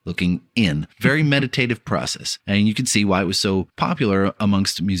outside looking in. Very meditative process. And you can see why it was so popular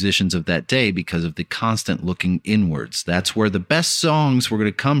amongst musicians of that day, because of the constant looking inwards. That's where the best songs were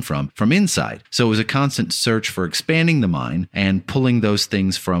going to come from inside. So it was a constant search for expanding the mind and pulling those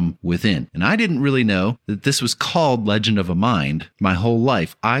things from within. And I didn't really know that this was called Legend of a Mind my whole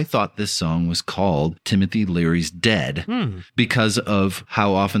life. I thought this song was called Timothy Leary's Dead because of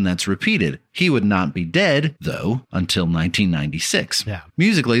how often that's repeated. He would not be dead, though, until 1996. Yeah.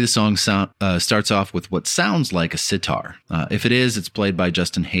 Musically, the song starts off with what sounds like a sitar. If it is, it's played by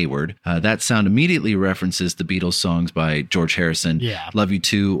Justin Hayward. That sound immediately references the Beatles songs by George Harrison, Love You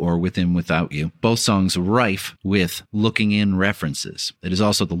Too or With Him Without You. Both songs rife with looking in references. It is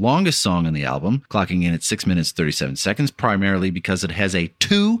also the longest song on the album, clocking in at 6 minutes 37 seconds, primarily because it has a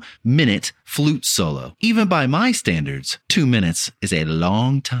 2-minute flute solo. Even by my standards, 2 minutes is a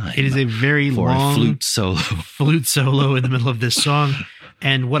long time. It is a very long a flute solo. Flute solo in the middle of this song.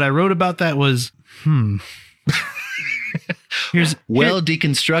 And what I wrote about that was,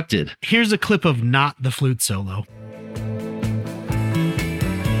 deconstructed. Here's a clip of not the flute solo.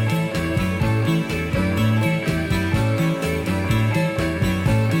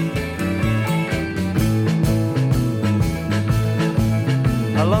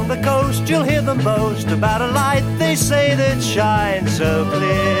 Along the coast you'll hear them boast about a light they say that shines so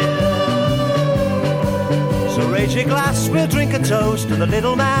clear. So raise your glass, we'll drink a toast to the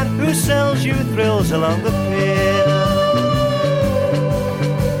little man who sells you thrills along the pier.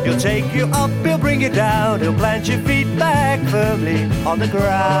 He'll take you up, he'll bring you down, he'll plant your feet back firmly on the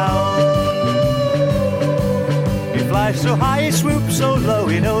ground. He flies so high, he swoops so low,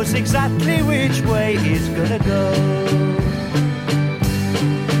 he knows exactly which way he's gonna go.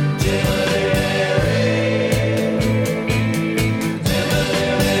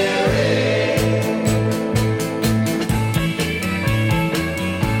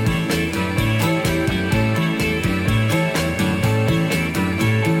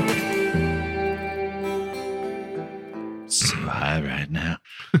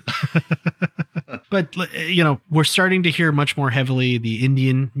 But, we're starting to hear much more heavily the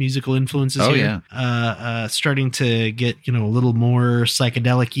Indian musical influences here. Starting to get, a little more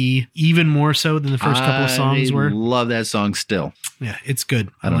psychedelic-y, even more so than the first couple of songs were. I love that song still. Yeah, it's good.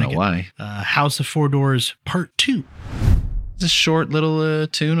 I don't know why. House of Four Doors Part 2. It's a short little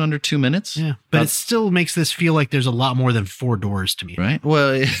tune under 2 minutes. Yeah, but it still makes this feel like there's a lot more than four doors to me. Right.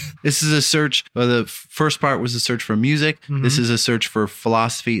 Well, this is a search. The first part was a search for music. Mm-hmm. This is a search for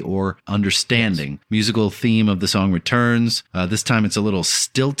philosophy or understanding. Yes. Musical theme of the song returns. This time it's a little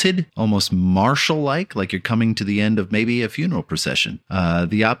stilted, almost martial-like you're coming to the end of maybe a funeral procession.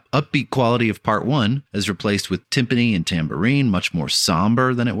 The upbeat quality of part one is replaced with timpani and tambourine, much more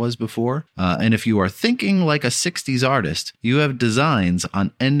somber than it was before. And if you are thinking like a 60s artist, you have designs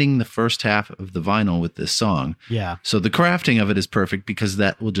on ending the first half of the vinyl with this song. Yeah. So the crafting of it is perfect because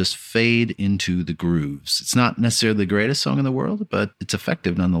that will just fade into the grooves. It's not necessarily the greatest song in the world, but it's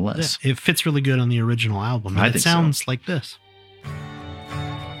effective nonetheless. Yeah, it fits really good on the original album. And it sounds like this.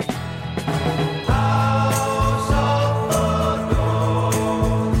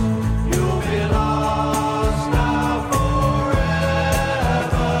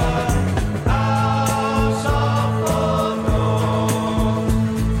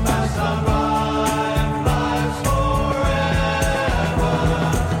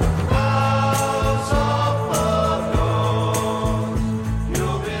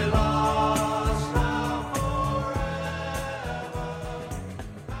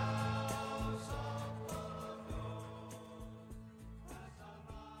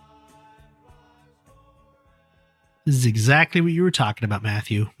 This is exactly what you were talking about,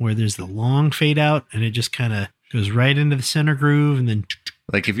 Matthew, where there's the long fade out and it just kind of goes right into the center groove and then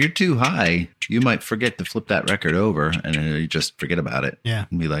Like if you're too high, you might forget to flip that record over and then you just forget about it. Yeah.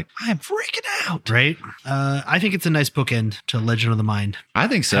 And be like, I'm freaking out. Right? I think it's a nice bookend to Legend of the Mind. I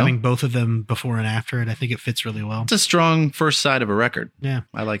think so. Having both of them before and after it, I think it fits really well. It's a strong first side of a record. Yeah.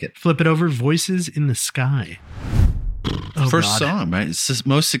 I like it. Flip it over, Voices in the Sky. Oh, First God. song, right? It's the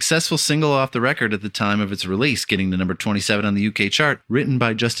most successful single off the record at the time of its release, getting to number 27 on the UK chart, written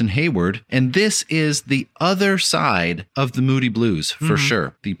by Justin Hayward. And this is the other side of the Moody Blues, for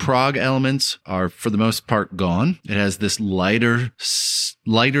sure. The prog elements are, for the most part, gone. It has this lighter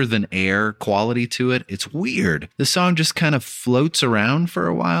than air quality to it. It's weird. The song just kind of floats around for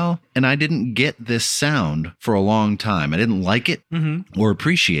a while, and I didn't get this sound for a long time. I didn't like it or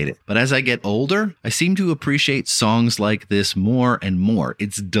appreciate it. But as I get older, I seem to appreciate songs like this more and more.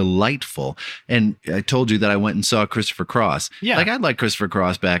 It's delightful. And I told you that I went and saw Christopher Cross. Yeah. Like I liked Christopher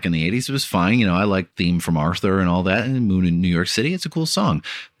Cross back in the 80s. It was fine. You know, I like Theme from Arthur and all that, and Moon in New York City. It's a cool song.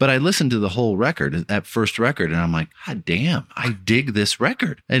 But I listened to the whole record, that first record, and I'm like, God damn, I dig this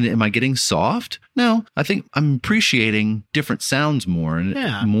record. And am I getting soft? No, I think I'm appreciating different sounds more and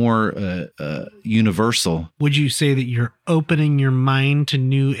more universal. Would you say that you're opening your mind to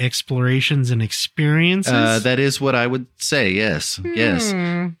new explorations and experiences? That is what I would say. Yes. Yes.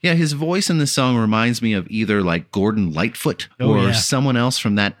 Yeah. His voice in this song reminds me of either like Gordon Lightfoot or someone else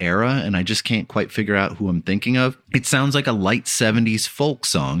from that era. And I just can't quite figure out who I'm thinking of. It sounds like a light 70s folk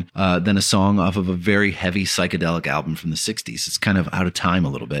song than a song off of a very heavy psychedelic album from the 60s. It's kind of out of time a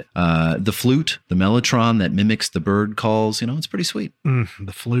little bit. The flute, the mellotron that mimics the bird calls, you know, it's pretty sweet.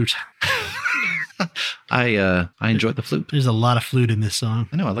 The flute. I enjoyed the flute. There's a lot of flute in this song.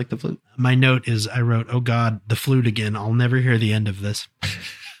 I know. I like the flute. My note is I wrote, oh God, the flute again. I'll never hear the end of this.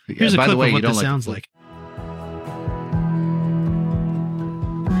 Here's a by clip the way, of what you don't this like sounds like.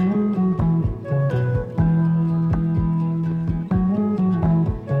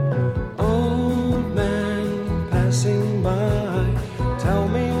 Old man passing by, tell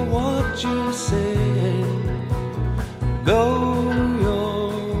me what you say. Though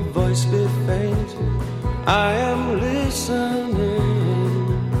your voice be faint, I am listening.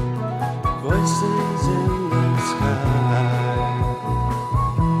 Voices in the sky.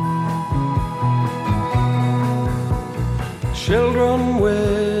 Children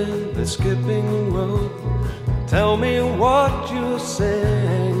with the skipping rope, tell me what you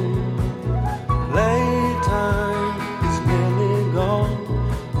sing. Playtime is nearly gone,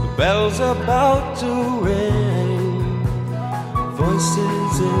 the bell's about to ring.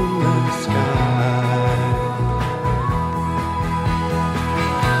 Voices in the sky.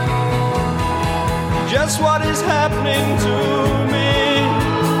 Just what is happening to me?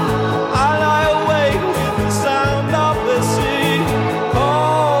 I lie awake with the sound of the sea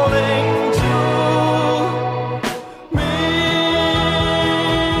calling to me.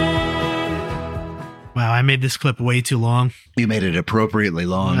 Wow, I made this clip way too long. You made it appropriately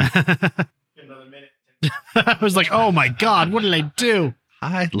long. I was like, oh my God, what did I do?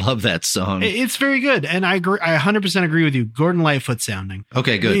 I love that song. It's very good. And I agree. I 100% agree with you. Gordon Lightfoot sounding.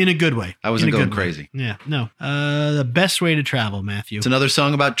 Okay, good. In a good way. I wasn't going crazy. Yeah, no. The best way to travel, Matthew. It's another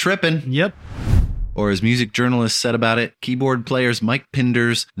song about tripping. Yep. Or as music journalists said about it, keyboard players Mike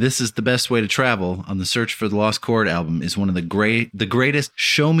Pinder's "This is the Best Way to Travel" on the Search for the Lost Chord album is one of the greatest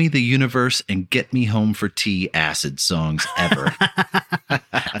show me the universe and get me home for tea acid songs ever.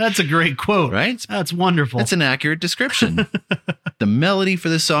 That's a great quote. Right? That's wonderful. That's an accurate description. The melody for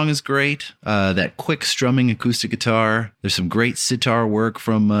this song is great. That quick strumming acoustic guitar. There's some great sitar work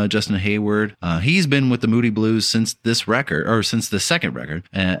from Justin Hayward. He's been with the Moody Blues since this record, or since the second record.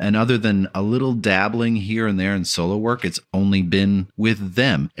 And other than a little dabbling here and there in solo work, it's only been with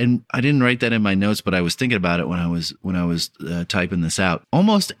them. And I didn't write that in my notes, but I was thinking about it when I was typing this out.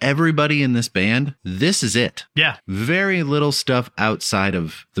 Almost everybody in this band, this is it. Yeah. Very little stuff outside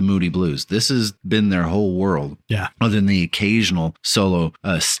of the Moody Blues. This has been their whole world. Yeah. Other than the occasional solo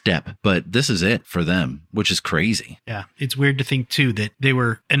step, but this is it for them, which is crazy. Yeah. It's weird to think too that they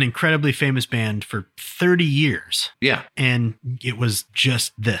were an incredibly famous band for 30 years. Yeah. And it was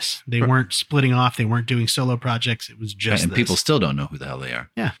just this. They weren't splitting off. They weren't doing solo projects. It was just and this. people still don't know who the hell they are.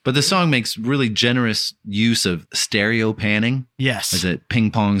 Yeah. But the song makes really generous use of stereo panning. Yes. As it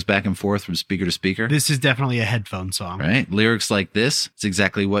ping pongs back and forth from speaker to speaker. This is definitely a headphone song. Right? Lyrics like this, it's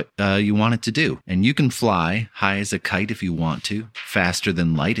exactly what you want it to do. And you can fly high as a kite if you want to, faster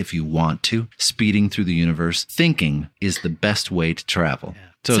than light if you want to, speeding through the universe. Thinking is the best way to travel. Yeah.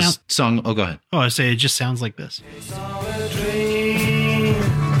 So song, oh, go ahead. Oh, I say it just sounds like this. It's all a dream,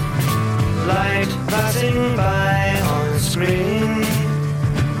 light passing by on screen,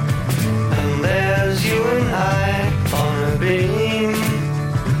 and there's you and I on a beam.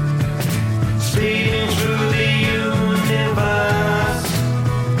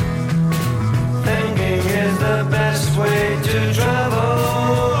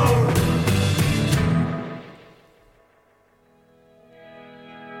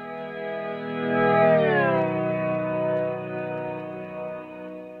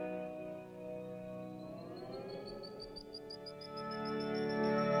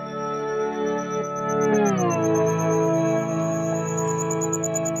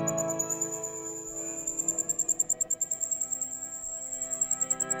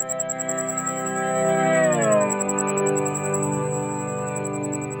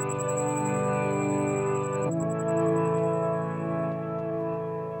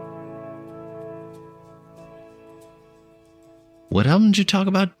 What album did you talk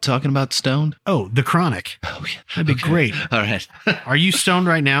about? Talking about stoned? Oh, The Chronic. Oh, yeah. That'd be great. All right. Are you stoned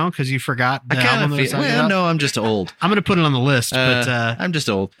right now because you forgot the album that I was talking about? No, I'm just old. I'm going to put it on the list, but I'm just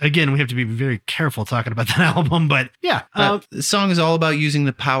old. again, we have to be very careful talking about that album. But yeah, The song is all about using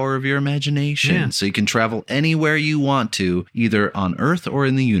the power of your imagination, Yeah. so you can travel anywhere you want to, either on Earth or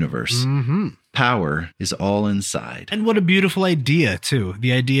in the universe. mm-hmm. Power is all inside. And what a beautiful idea, too.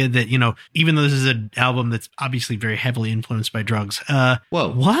 The idea that, even though this is an album that's obviously very heavily influenced by drugs.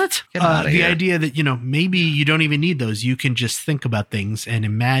 Whoa. What? Get outta the here. idea that, maybe you don't even need those. You can just think about things and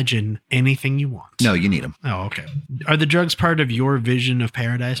imagine anything you want. No, you need them. Oh, okay. Are the drugs part of your vision of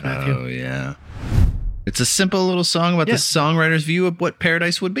paradise, Matthew? Oh, yeah. It's a simple little song about Yeah. the songwriter's view of what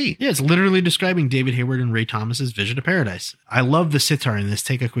paradise would be. Yeah, it's literally describing David Hayward and Ray Thomas's vision of paradise. I love the sitar in this.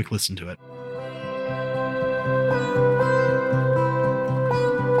 Take a quick listen to it.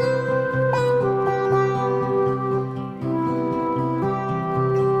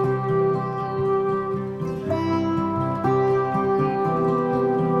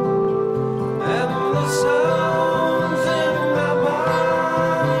 And the sounds in my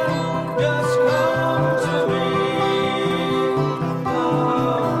mind just come to me.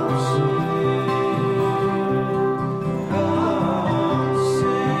 Come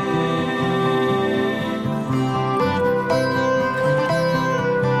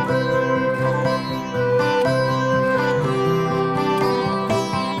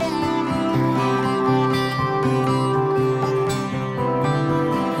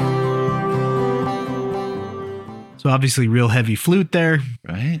So obviously real heavy flute there.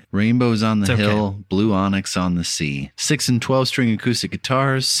 Right? Rainbows on the It's okay. hill, blue onyx on the sea. 6 and 12 string acoustic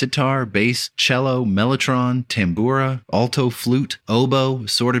guitars, sitar, bass, cello, mellotron, tambura, alto flute, oboe,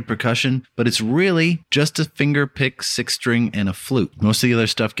 assorted percussion, but it's really just a finger pick 6-string and a flute. Most of the other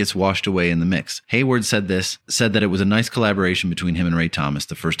stuff gets washed away in the mix. Hayward said that it was a nice collaboration between him and Ray Thomas,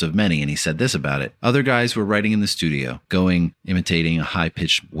 the first of many, and he said this about it. Other guys were writing in the studio, imitating a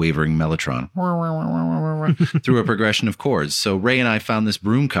high-pitched wavering mellotron through a progression of chords. So Ray and I found this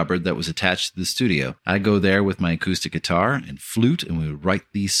broom cupboard that was attached to the studio. I'd go there with my acoustic guitar and flute, and we would write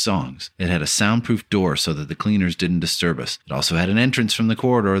these songs. It had a soundproof door so that the cleaners didn't disturb us. It also had an entrance from the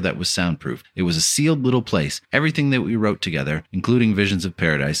corridor that was soundproof. It was a sealed little place. Everything that we wrote together, including Visions of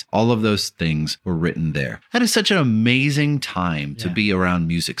Paradise, all of those things were written there. That is such an amazing time to be around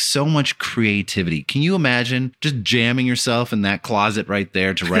music. So much creativity. Can you imagine just jamming yourself in that closet right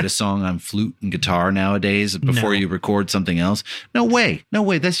there to write a song on flute and guitar nowadays before you record something else? No way. No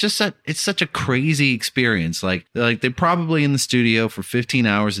way. That's just it's such a crazy experience. Like they're probably in the studio for 15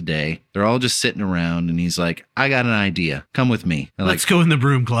 hours a day. They're all just sitting around, and he's like, I got an idea. Come with me. And Let's go in the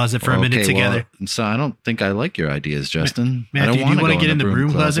broom closet for a minute together. Well, so I don't think I like your ideas, Justin. Matthew, do you want to get in the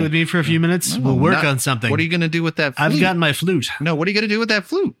broom closet with me for a few minutes? No, we'll work on something. What are you going to do with that flute? I've got my flute. No, what are you going to do with that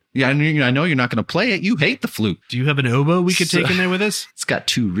flute? Yeah, I know you're not going to play it. You hate the flute. Do you have an oboe we could take in there with us? It's got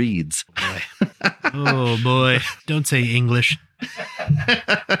 2 reeds. Oh, boy. Don't say English.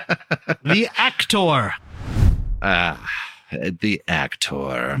 The Actor. The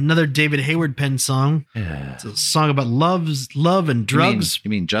Actor. Another David Hayward pen song. Yeah. It's a song about love and drugs. You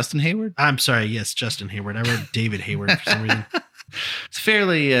mean Justin Hayward? I'm sorry. Yes, Justin Hayward. I wrote David Hayward for some reason. It's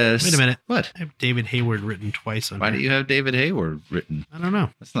fairly... Wait a minute. What? I have David Hayward written twice on Why here. do you have David Hayward written? I don't know.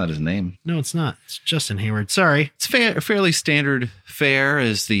 That's not his name. No, it's not. It's Justin Hayward. Sorry. It's fairly standard fare,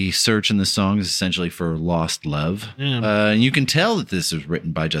 as the search in the song is essentially for lost love. Yeah. And you can tell that this is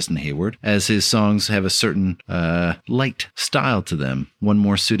written by Justin Hayward, as his songs have a certain light style to them, one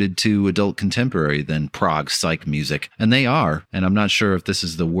more suited to adult contemporary than prog psych music. And they are, and I'm not sure if this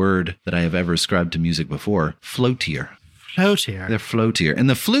is the word that I have ever ascribed to music before, floatier. Floatier. They're floatier. And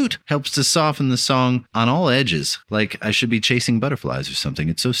the flute helps to soften the song on all edges, like I should be chasing butterflies or something.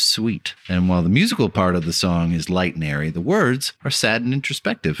 It's so sweet. And while the musical part of the song is light and airy, the words are sad and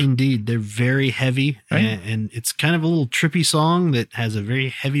introspective. Indeed. They're very heavy, Right. and it's kind of a little trippy song that has a very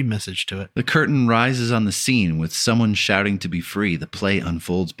heavy message to it. The curtain rises on the scene with someone shouting to be free. The play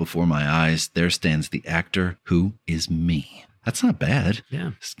unfolds before my eyes. There stands the actor who is me. That's not bad. Yeah.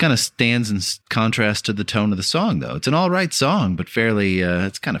 It kind of stands in contrast to the tone of the song, though. It's an all right song, but fairly,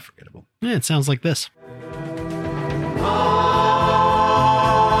 it's kind of forgettable. Yeah, it sounds like this.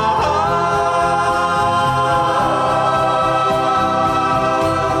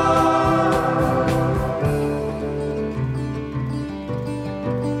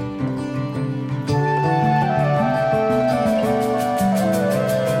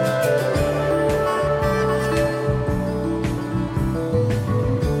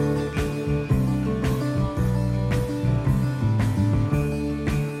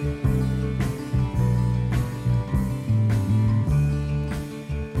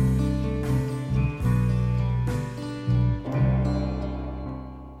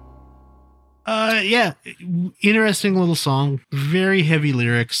 Yeah. Interesting little song. Very heavy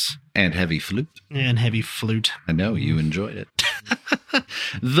lyrics. And heavy flute. And heavy flute. I know you enjoyed it.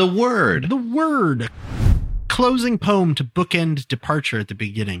 The Word. The Word. Closing poem to bookend departure at the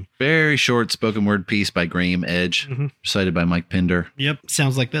beginning. Very short spoken word piece by Graham Edge, recited by Mike Pinder. Yep.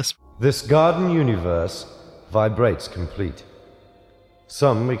 Sounds like this. This garden universe vibrates complete.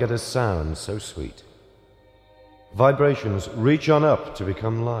 Some we get a sound so sweet. Vibrations reach on up to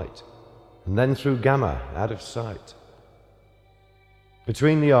become light, and then through gamma out of sight.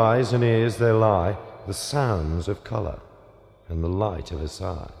 Between the eyes and ears there lie the sounds of colour and the light of a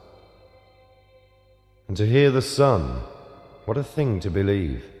sigh. And to hear the sun, what a thing to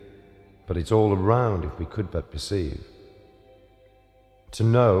believe, but it's all around if we could but perceive. To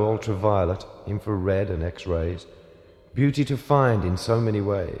know ultraviolet, infrared and X-rays, beauty to find in so many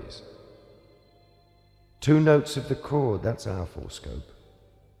ways. 2 notes of the chord, that's our full scope.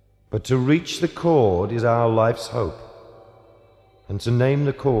 But to reach the chord is our life's hope. And to name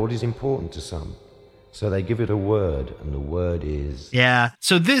the chord is important to some. So they give it a word, and the word is... Yeah.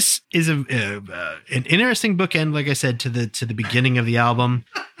 So this is an interesting bookend, like I said, to the beginning of the album.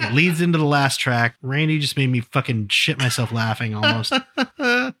 It leads into the last track. Randy just made me fucking shit myself laughing almost.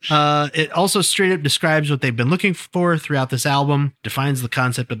 It also straight up describes what they've been looking for throughout this album, defines the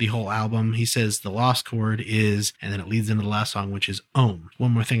concept of the whole album. He says the lost chord is, and then it leads into the last song, which is Om.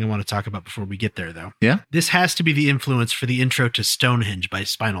 One more thing I want to talk about before we get there, though. Yeah. This has to be the influence for the intro to Stonehenge by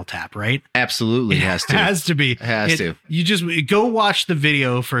Spinal Tap, right? Absolutely has to. Has to be. Has to. You just go watch the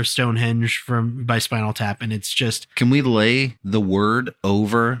video for Stonehenge by Spinal Tap, and it's just... Can we lay the word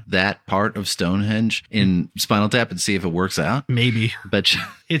over that part of Stonehenge in Spinal Tap and see if it works out? Maybe. But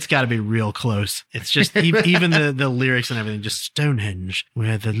it's got to be real close. It's just even the lyrics and everything, just Stonehenge,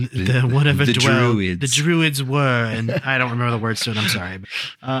 where the whatever the dwell, druids. the druids were, and I don't remember the words to it. I'm sorry.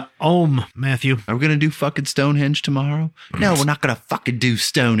 Om, Matthew. Are we going to do fucking Stonehenge tomorrow? No, we're not going to fucking do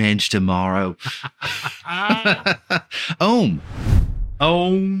Stonehenge tomorrow. Om.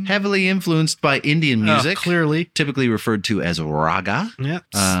 Heavily influenced by Indian music. Clearly. Typically referred to as raga. Yep.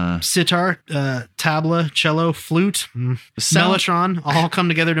 Sitar, tabla, cello, flute, mellotron all come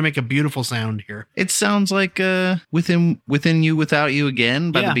together to make a beautiful sound here. It sounds like Within You, Without You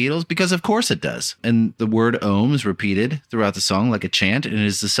Again by the Beatles, because of course it does. And the word Om is repeated throughout the song like a chant, and it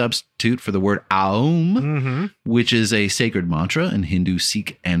is the substitute for the word Aum, which is a sacred mantra in Hindu,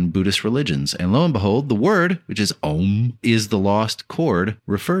 Sikh, and Buddhist religions. And lo and behold, the word, which is Om, is the lost chord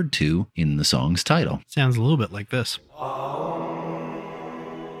referred to in the song's title. Sounds a little bit like this.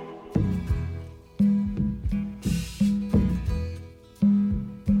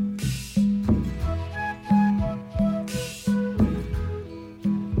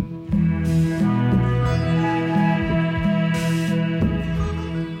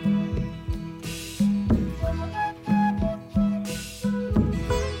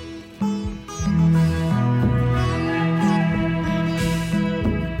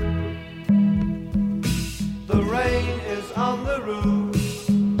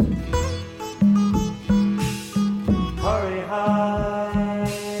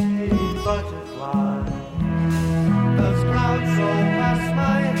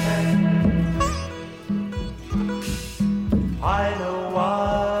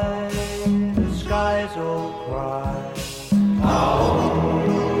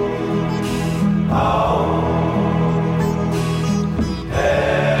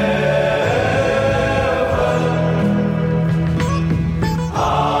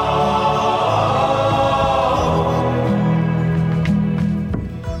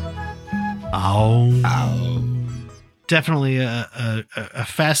 Definitely a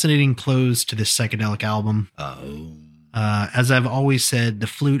fascinating close to this psychedelic album. As I've always said, the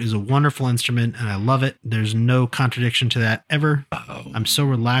flute is a wonderful instrument and I love it. There's no contradiction to that ever. I'm so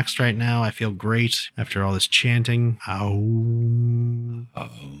relaxed right now. I feel great after all this chanting.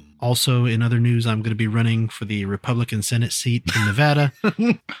 Also, in other news, I'm going to be running for the Republican Senate seat in Nevada,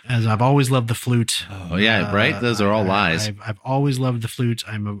 as I've always loved the flute. Oh, yeah, right? Those are all lies. I've always loved the flute.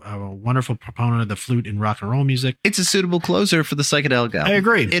 I'm a wonderful proponent of the flute in rock and roll music. It's a suitable closer for the psychedelic album. I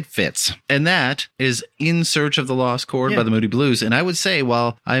agree. It fits. And that is In Search of the Lost Chord by the Moody Blues. And I would say,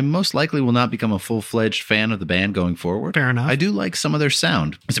 while I most likely will not become a full-fledged fan of the band going forward, fair enough, I do like some of their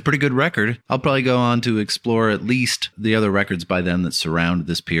sound. It's a pretty good record. I'll probably go on to explore at least the other records by them that surround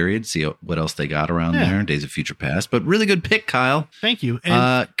this period. period, see what else they got around there, Days of Future Past. But really good pick, Kyle. Thank you.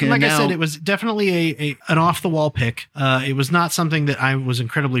 And like I said, it was definitely an off-the-wall pick. It was not something that I was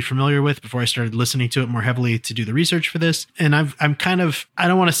incredibly familiar with before I started listening to it more heavily to do the research for this. And I'm kind of, I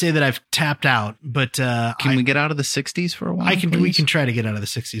don't want to say that I've tapped out, but can we get out of the 60s for a while? We can try to get out of the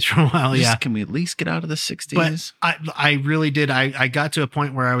 60s for a while. Can we at least get out of the 60s? But I really did. I got to a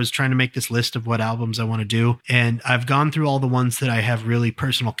point where I was trying to make this list of what albums I want to do, and I've gone through all the ones that I have really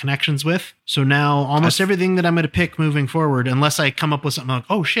personal connections with. So now almost everything that I'm going to pick moving forward, unless I come up with something like,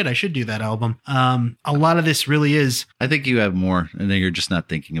 oh shit, I should do that album. A lot of this really is. I think you have more, and then you're just not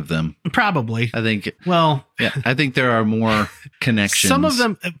thinking of them. Probably. I think. Well, yeah, I think there are more connections. Some of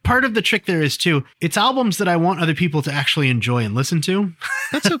them. Part of the trick there is too. It's albums that I want other people to actually enjoy and listen to.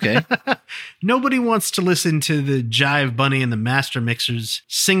 That's okay. Nobody wants to listen to the Jive Bunny and the Master Mixers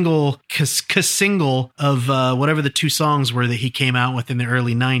single of whatever the two songs were that he came out with in the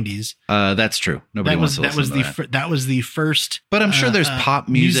early 90s. That's true. Nobody wants to listen to that. That was the first. But I'm sure there's pop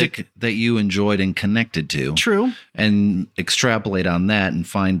music that you enjoyed and connected to. True. And extrapolate on that and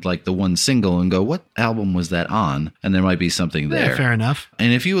find like the one single and go, what album was that on? And there might be something there. Yeah, fair enough.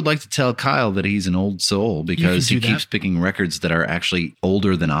 And if you would like to tell Kyle that he's an old soul because he keeps picking records that are actually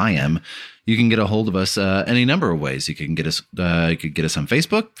older than I am, you can get a hold of us any number of ways. You can get us. You could get us on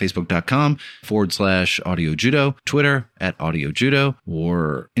Facebook, facebook.com/Audio Judo, Twitter @Audio Judo,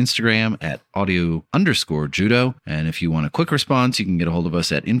 or Instagram @audio_Judo. And if you want a quick response, you can get a hold of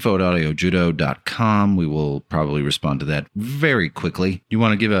us at info@audiojudo.com. We will probably respond to that very quickly. You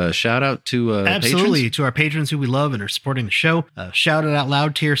want to give a shout out to absolutely patrons? To our patrons who we love and are supporting the show. Shout it out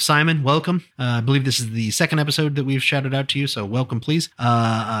loud tier, Simon. Welcome. I believe this is the second episode that we've shouted out to you, so welcome, please.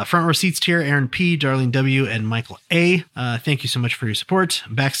 Front row seats tier, Aaron P, Darlene W, and Michael A. Thank you so much for your support.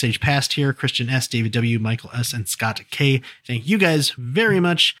 Backstage pass tier, Christian S, David W, Michael S, and Scott K. Thank you guys very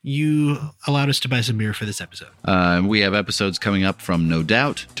much. You allowed us to buy some beer for this episode. We have episodes coming up from No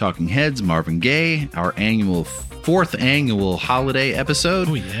Doubt, Talking Heads, Marvin Gaye, our fourth annual holiday episode.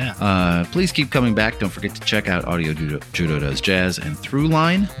 Oh yeah. Please keep coming back. Don't forget to check out Audio Judo Does Jazz and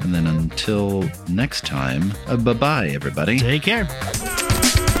Throughline. And then until next time, bye-bye, everybody. Take care.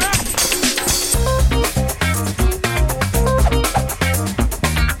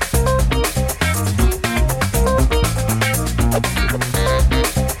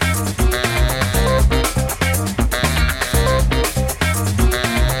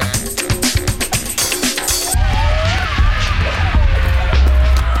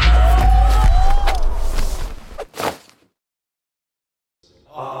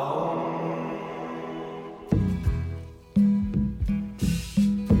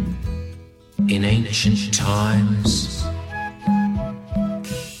 In ancient times,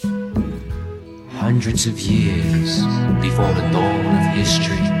 hundreds of years before the dawn of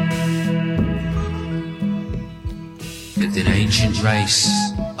history, lived an ancient race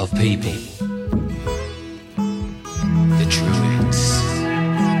of people, the Druids.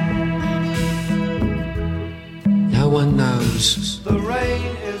 No one knows The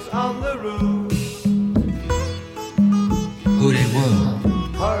rain is on the roof. who they were.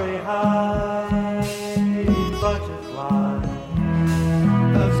 Hurry high, butterfly.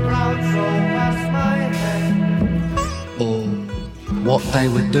 Those clouds roll past my head. Or what they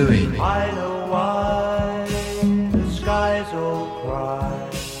were doing. I know why the skies all cry.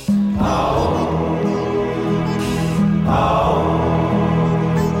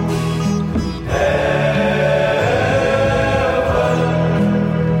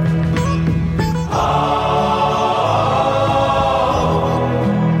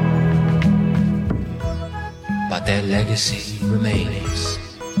 But their legacy remains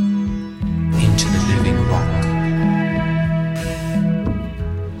into the living rock,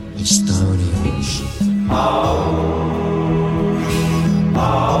 the Stone Age.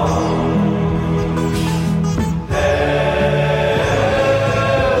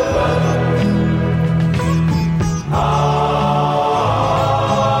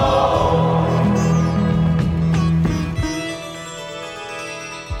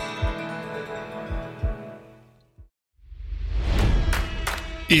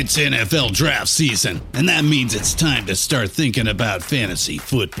 It's NFL draft season, and that means it's time to start thinking about fantasy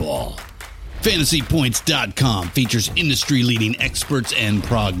football. FantasyPoints.com features industry-leading experts and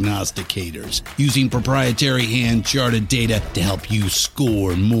prognosticators using proprietary hand-charted data to help you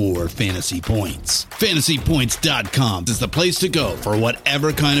score more fantasy points. FantasyPoints.com is the place to go for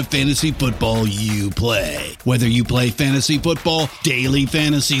whatever kind of fantasy football you play. Whether you play fantasy football, daily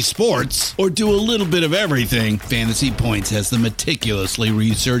fantasy sports, or do a little bit of everything, Fantasy Points has the meticulously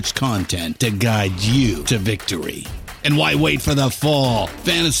researched content to guide you to victory. And why wait for the fall?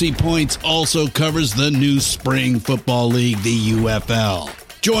 Fantasy Points also covers the new spring football league, the UFL.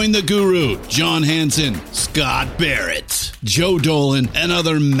 Join the guru, John Hansen, Scott Barrett, Joe Dolan, and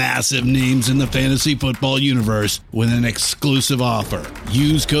other massive names in the fantasy football universe with an exclusive offer.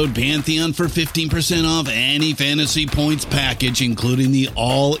 Use code Pantheon for 15% off any Fantasy Points package, including the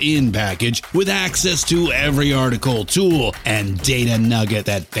all-in package, with access to every article, tool, and data nugget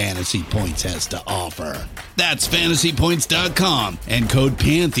that Fantasy Points has to offer. That's fantasypoints.com and code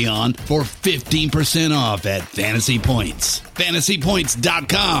Pantheon for 15% off at Fantasy Points.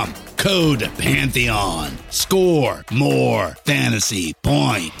 Fantasypoints.com, code Pantheon. Score more fantasy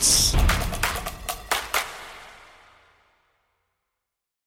points.